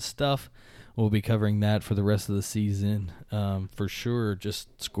 Fun stuff. We'll be covering that for the rest of the season for sure.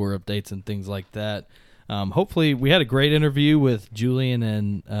 Just score updates and things like that. Hopefully, we had a great interview with Julian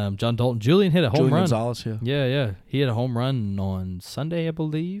and John Dalton. Julian hit a home Julian run. Gonzalez, yeah. Yeah. He hit a home run on Sunday, I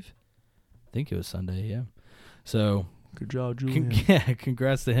believe. I think it was Sunday, yeah. So, good job, Julian.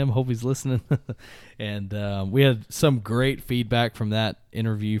 Congrats to him. Hope he's listening. And we had some great feedback from that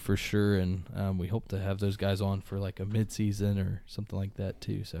interview for sure. And we hope to have those guys on for like a mid-season or something like that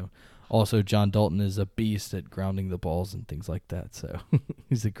too. So, also, John Dalton is a beast at grounding the balls and things like that. So,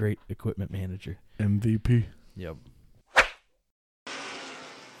 he's a great equipment manager. MVP. Yep.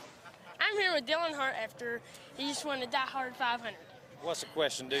 I'm here with Dylan Hart after he just won the Die Hard 500. What's the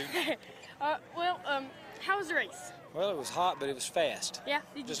question, dude? How was the race? Well, it was hot, but it was fast. Yeah,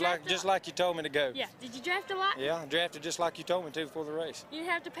 did you Just draft like just like you told me to go. Yeah, did you draft a lot? Yeah, I drafted just like you told me to before the race. You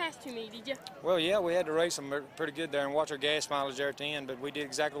didn't have to pass to me, did you? Well, yeah, we had to race them pretty good there and watch our gas mileage there at the end, but we did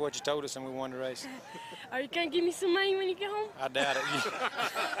exactly what you told us and we won the race. Are you going to give me some money when you get home? I doubt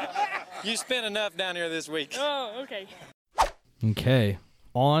it. You spent enough down here this week. Oh, okay. Okay.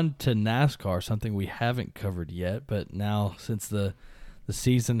 On to NASCAR, something we haven't covered yet, but now since the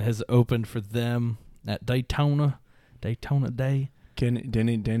season has opened for them at Daytona Day.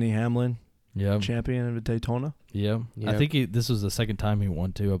 Denny Hamlin, champion of Daytona. Yeah. I think this was the second time he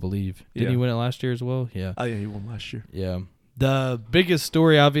won too, I believe. Didn't he win it last year as well? Yeah. Oh, yeah, he won last year. Yeah. The biggest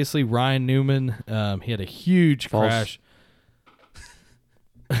story, obviously, Ryan Newman. He had a huge crash.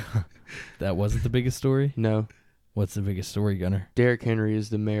 That wasn't the biggest story? No. What's the biggest story, Gunner? Derrick Henry is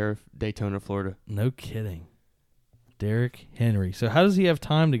the mayor of Daytona, Florida. No kidding. Derrick Henry. So how does he have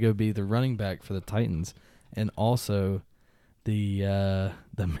time to go be the running back for the Titans and also the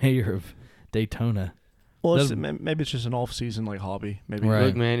mayor of Daytona? Well, maybe it's just an off-season hobby. Maybe. Right.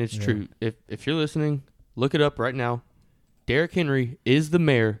 Look, man, it's true. If you're listening, look it up right now. Derrick Henry is the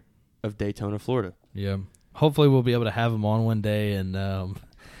mayor of Daytona, Florida. Yeah. Hopefully we'll be able to have him on one day and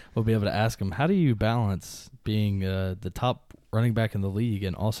we'll be able to ask him, how do you balance being the top running back in the league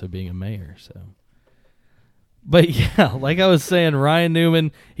and also being a mayor? So, but yeah, like I was saying, Ryan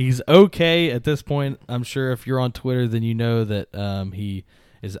Newman, he's okay at this point. I'm sure if you're on Twitter, then you know that he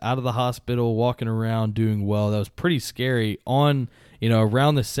is out of the hospital, walking around, doing well. That was pretty scary. On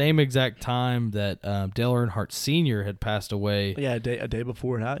around the same exact time that Dale Earnhardt Sr. had passed away. Yeah, a day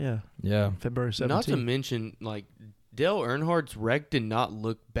before that. Yeah, February 17th. Not to mention, like, Dale Earnhart's wreck did not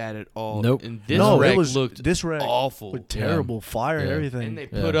look bad at all. Nope. And this wreck looked awful. With terrible fire and everything. And they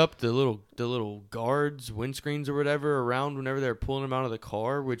put up the little guards, windscreens or whatever around whenever they were pulling him out of the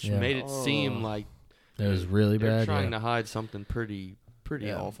car, which made it seem like it was really they're bad. trying to hide something pretty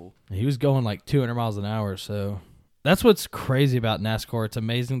awful. He was going like 200 miles an hour, so that's what's crazy about NASCAR. It's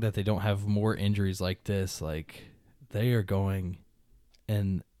amazing that they don't have more injuries like this. Like, they are going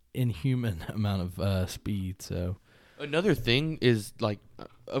an inhuman amount of speed. So another thing is, like,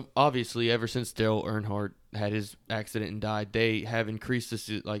 obviously ever since Dale Earnhardt had his accident and died, they have increased this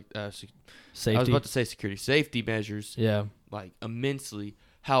safety. I was about to say safety measures. Yeah, like, immensely.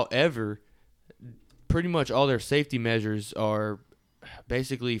 However, pretty much all their safety measures are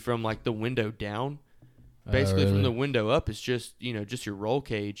basically from, like, the window down. Basically, really? From the window up, it's just your roll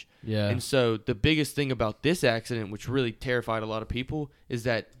cage. Yeah. And so the biggest thing about this accident, which really terrified a lot of people, is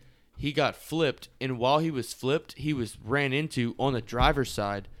that he got flipped, and while he was flipped, he was ran into on the driver's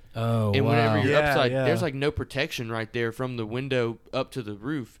side. Oh, and whenever wow. you're upside, there's like no protection right there from the window up to the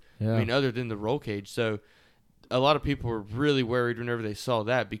roof. Yeah. I mean, other than the roll cage. So a lot of people were really worried whenever they saw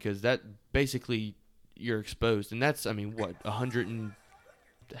that, because that basically you're exposed, and that's 100 and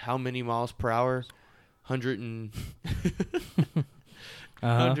how many miles per hour? 100 and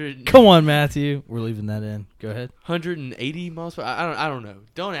 100. Come on, Matthew. We're leaving that in. Go ahead. 180 miles per hour. I don't know.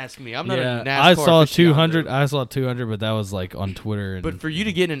 Don't ask me. I'm not a NASCAR I saw 200. aficionado. I saw 200, but that was like on Twitter. But for you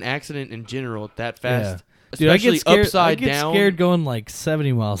to get in an accident in general that fast, dude, I especially get scared. upside I get down, scared going like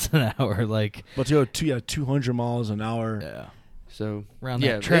 70 miles an hour. Like, but 200 miles an hour. Yeah. So around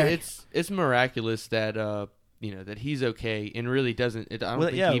that track. It's miraculous that that he's okay and really doesn't. I don't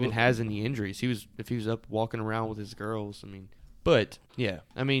think he even has any injuries. If he was up walking around with his girls. But yeah,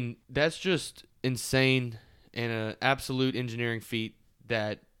 that's just insane and an absolute engineering feat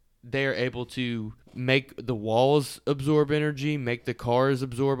that they are able to make the walls absorb energy, make the cars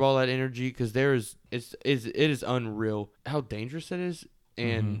absorb all that energy, because it is unreal how dangerous it is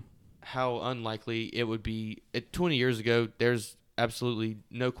and how unlikely it would be. 20 years ago, there's absolutely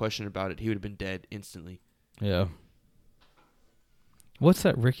no question about it. He would have been dead instantly. Yeah. What's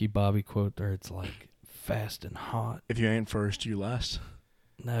that Ricky Bobby quote there? It's like, fast and hot. If you ain't first, you last.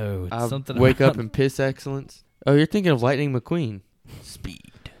 No, it's something. Wake up and piss excellence. Oh, you're thinking of Lightning McQueen.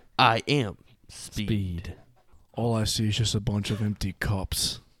 Speed. I am speed. All I see is just a bunch of empty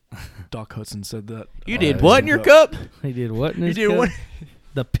cups. Doc Hudson said that. You did what in your cup? He did what in his did cup? what?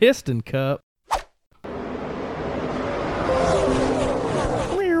 The piston cup.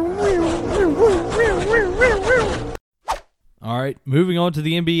 All right, moving on to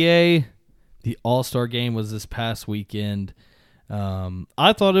the NBA. The All-Star game was this past weekend.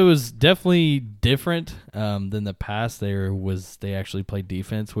 I thought it was definitely different than the past. They actually played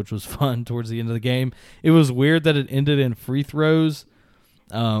defense, which was fun towards the end of the game. It was weird that it ended in free throws.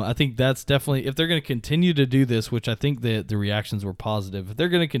 I think that's definitely, if they're going to continue to do this, which I think the reactions were positive, if they're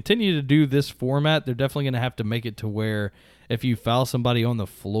going to continue to do this format, they're definitely going to have to make it to where if you foul somebody on the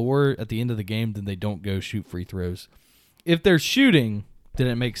floor at the end of the game, then they don't go shoot free throws. If they're shooting, then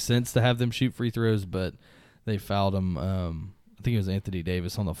it makes sense to have them shoot free throws, but they fouled him. I think it was Anthony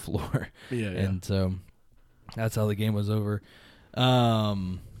Davis on the floor. Yeah. And so that's how the game was over.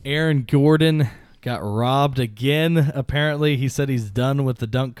 Aaron Gordon got robbed again, apparently. He said he's done with the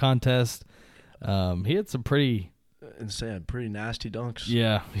dunk contest. He had some pretty nasty dunks.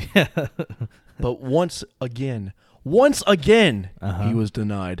 Yeah. But once again, he was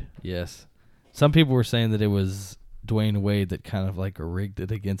denied. Yes. Some people were saying that it was Dwayne Wade that kind of like rigged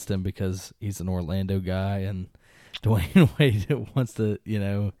it against him because he's an Orlando guy, and Dwayne Wade wants to,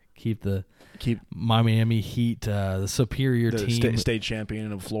 keep Miami Heat the superior team, state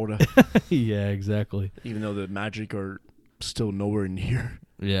champion of Florida. Yeah, exactly. Even though the Magic are still nowhere near.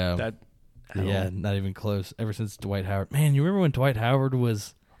 Yeah, not even close. Ever since Dwight Howard, man, you remember when Dwight Howard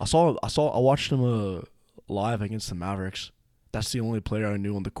was? I watched him live against the Mavericks. That's the only player I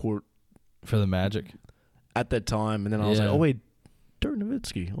knew on the court for the Magic at that time. And then I was like, oh wait, Dirk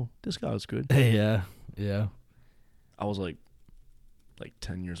Nowitzki. Oh, this guy was good. Yeah. I was like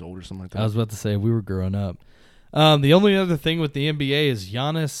 10 years old or something like that. I was about to say, we were growing up. The only other thing with the NBA is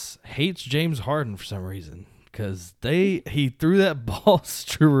Giannis hates James Harden for some reason because he threw that ball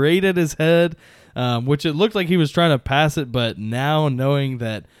straight at his head, which it looked like he was trying to pass it, but now knowing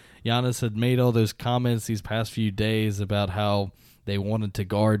that Giannis had made all those comments these past few days about how they wanted to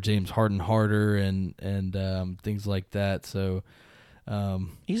guard James Harden harder and things like that, so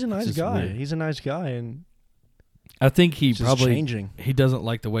He's a nice just guy. weird. He's a nice guy, and I think he it's just probably changing. he doesn't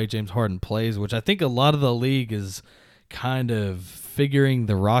like the way James Harden plays, which I think a lot of the league is kind of figuring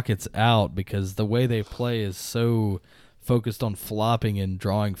the Rockets out because the way they play is so focused on flopping and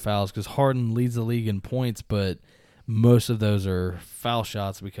drawing fouls because Harden leads the league in points, but most of those are foul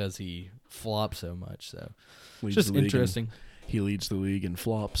shots because he flops so much. So it's Leads just the league interesting. He leads the league in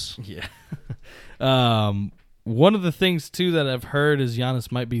flops. Yeah. One of the things too that I've heard is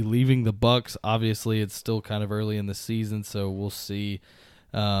Giannis might be leaving the Bucks. Obviously, it's still kind of early in the season, so we'll see.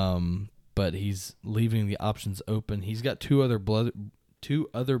 But he's leaving the options open. He's got two other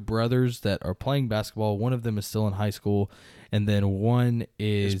brothers that are playing basketball. One of them is still in high school, and then one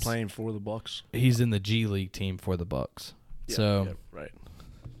is He's playing for the Bucks. He's in the G League team for the Bucks. Right.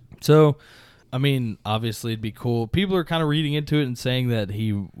 So, I mean, obviously it'd be cool. People are kind of reading into it and saying that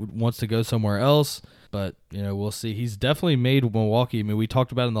he wants to go somewhere else, but, we'll see. He's definitely made Milwaukee. I mean, we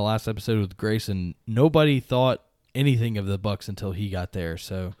talked about it in the last episode with Grayson. Nobody thought anything of the Bucks until he got there,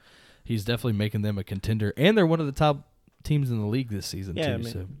 so he's definitely making them a contender, and they're one of the top teams in the league this season, too. I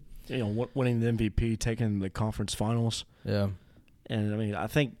mean, winning the MVP, taking the conference finals. Yeah. And, I mean, I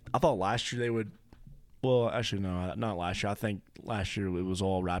thought last year they would – well, actually, no, not last year. I think last year it was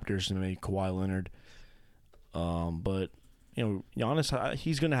all Raptors and maybe Kawhi Leonard. But, Giannis,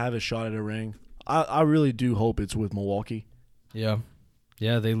 he's going to have a shot at a ring. I really do hope it's with Milwaukee. Yeah.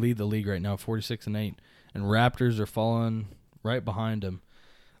 Yeah, they lead the league right now, 46-8. And Raptors are falling right behind them.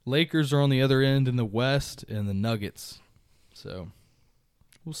 Lakers are on the other end in the West, and the Nuggets. So,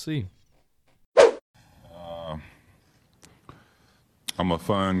 we'll see. I'm a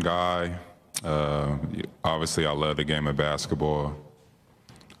fun guy. Obviously, I love the game of basketball.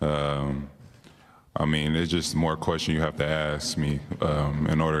 I mean, it's just more questions you have to ask me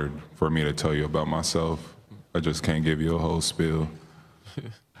in order for me to tell you about myself. I just can't give you a whole spiel.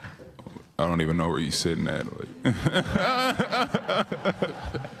 I don't even know where you're sitting at.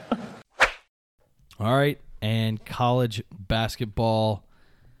 All right, and college basketball.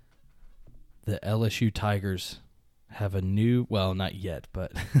 The LSU Tigers have a new, well, not yet,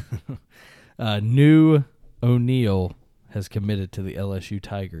 but new O'Neal has committed to the LSU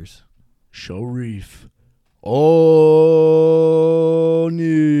Tigers. Sharif O'Neal.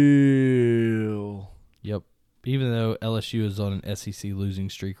 Yep. Even though LSU is on an SEC losing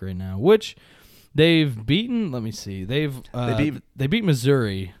streak right now, which they've beaten. Let me see. They beat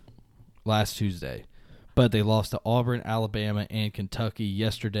Missouri last Tuesday, but they lost to Auburn, Alabama, and Kentucky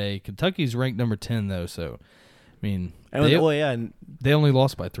yesterday. Kentucky's ranked number 10 though, so I mean, they only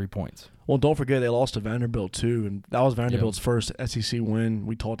lost by 3 points. Well, don't forget they lost to Vanderbilt too, and that was Vanderbilt's first SEC win.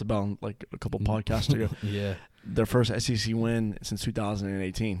 We talked about like a couple podcasts ago. Yeah, their first SEC win since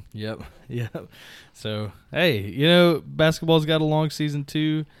 2018. Yep. So hey, basketball's got a long season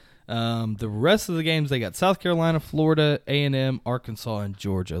too. The rest of the games they got South Carolina, Florida, A&M, Arkansas, and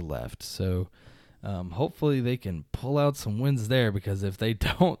Georgia left. So hopefully they can pull out some wins there because if they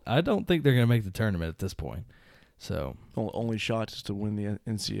don't, I don't think they're going to make the tournament at this point. So only shot is to win the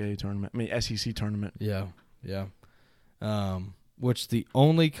NCAA tournament. I mean SEC tournament. Yeah. Which the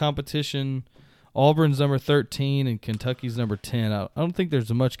only competition, Auburn's number 13 and Kentucky's number 10. I don't think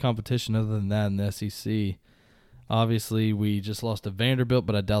there's much competition other than that in the SEC. Obviously, we just lost to Vanderbilt,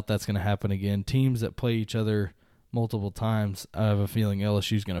 but I doubt that's going to happen again. Teams that play each other multiple times, I have a feeling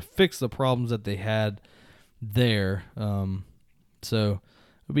LSU's going to fix the problems that they had there. So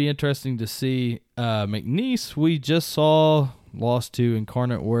it'll be interesting to see. McNeese, we just saw, lost to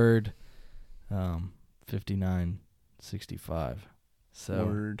Incarnate Word, 59-65. So,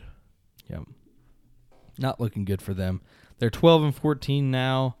 Word. Yep. Not looking good for them. They're 12-14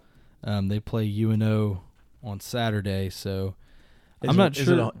 now. They play UNO on Saturday, so I'm not sure. Is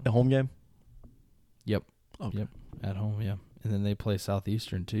it a home game? Yep. Okay. Yep. At home, yeah. And then they play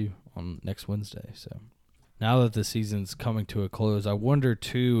Southeastern too on next Wednesday. So now that the season's coming to a close, I wonder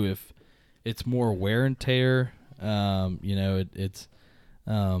too if it's more wear and tear. It's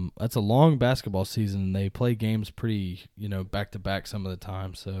a long basketball season. They play games pretty, back to back some of the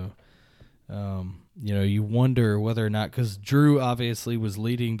time. So, you wonder whether or not, because Drew obviously was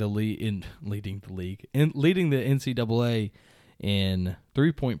leading the NCAA in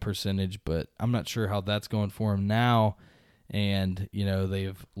 3-point percentage, but I'm not sure how that's going for him now. And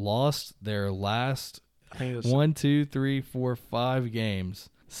they've lost their last 5 games.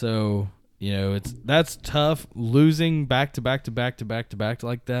 So that's tough, losing back to back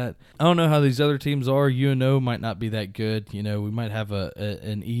like that. I don't know how these other teams are. UNO might not be that good. We might have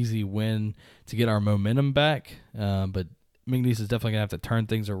an easy win to get our momentum back. But McNeese is definitely gonna have to turn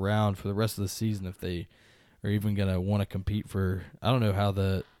things around for the rest of the season if they are even going to want to compete for. I don't know how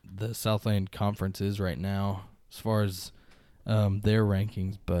the Southland Conference is right now as far as their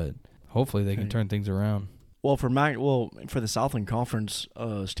rankings, but hopefully they can turn things around. Well, for the Southland Conference,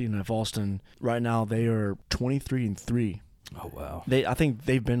 Stephen F. Austin, right now they are 23-3. Oh wow! I think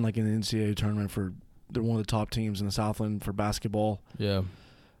they've been like in the NCAA tournament they're one of the top teams in the Southland for basketball. Yeah.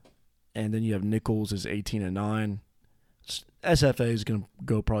 And then you have Nichols is 18-9. SFA is going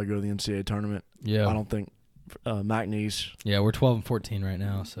to probably go to the NCAA tournament. Yeah. I don't think McNeese. Yeah, we're 12-14 right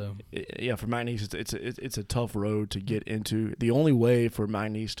now. So yeah, for McNeese, it's a tough road to get into. The only way for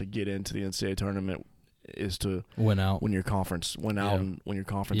McNeese to get into the NCAA tournament is to win your conference.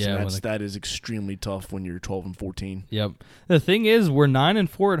 Yeah, and that is extremely tough when you're 12-14. Yep. The thing is, we're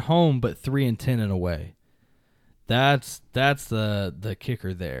 9-4 at home, but 3-10 in away. That's the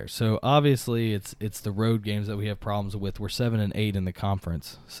kicker there. So obviously it's the road games that we have problems with. We're 7-8 in the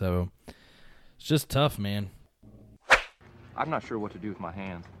conference, so it's just tough, man. I'm not sure what to do with my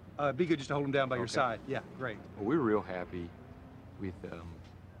hands. Be good just to hold them down by your side. Yeah, great. Well, we were real happy with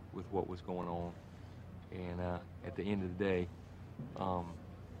what was going on, and at the end of the day,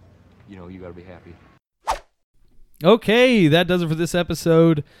 you got to be happy. Okay, that does it for this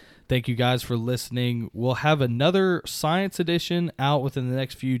episode. Thank you guys for listening. We'll have another science edition out within the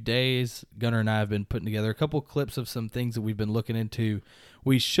next few days. Gunnar and I have been putting together a couple clips of some things that we've been looking into.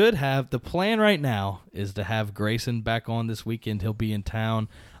 We should have, the plan right now is to have Grayson back on this weekend. He'll be in town.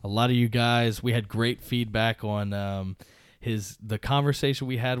 A lot of you guys, we had great feedback on the conversation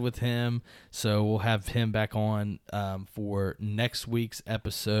we had with him. So we'll have him back on for next week's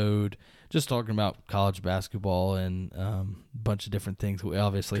episode, just talking about college basketball and a bunch of different things. We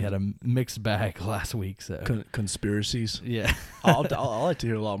obviously had a mixed bag last week. So conspiracies. Yeah. I'll like to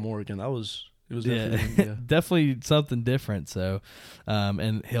hear a lot more again. It was definitely, definitely something different. So,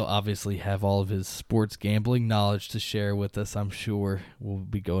 and he'll obviously have all of his sports gambling knowledge to share with us. I'm sure we'll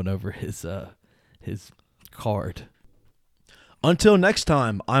be going over his card. Until next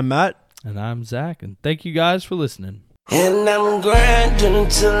time, I'm Matt. And I'm Zach. And thank you guys for listening. And I'm grinding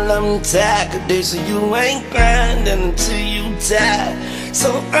until I'm tired. They say you ain't grinding until you tired.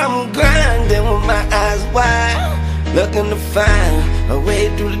 So I'm grinding with my eyes wide, looking to find a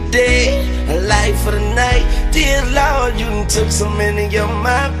way through the day, a life for the night. Dear Lord, you done took so many of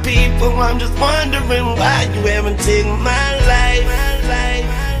my people. I'm just wondering why you haven't taken my life.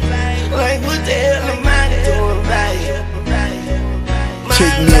 Like what the hell am I doing right?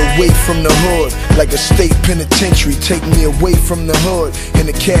 Take me away from the hood, like a state penitentiary. Take me away from the hood, in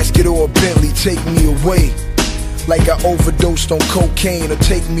a casket or a Bentley. Take me away, like I overdosed on cocaine. Or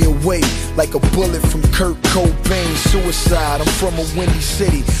take me away, like a bullet from Kurt Cobain. Suicide, I'm from a windy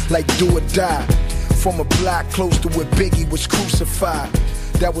city, like do or die. From a block close to where Biggie was crucified.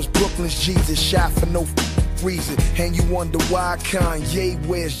 That was Brooklyn's Jesus, shot for no reason. And you wonder why Kanye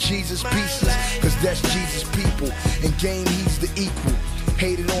wears Jesus pieces, cause that's Jesus people. In game he's the equal.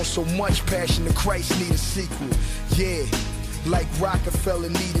 Hated on so much, Passion of Christ need a sequel. Yeah, like Rockefeller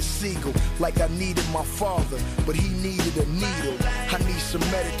needed Siegel. Like I needed my father, but he needed a needle. I need some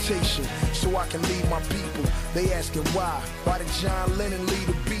meditation so I can lead my people. They asking why did John Lennon lead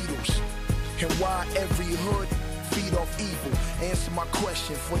the Beatles? And why every hood feed off evil? Answer my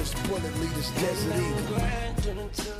question, for this bullet lead this desert eagle.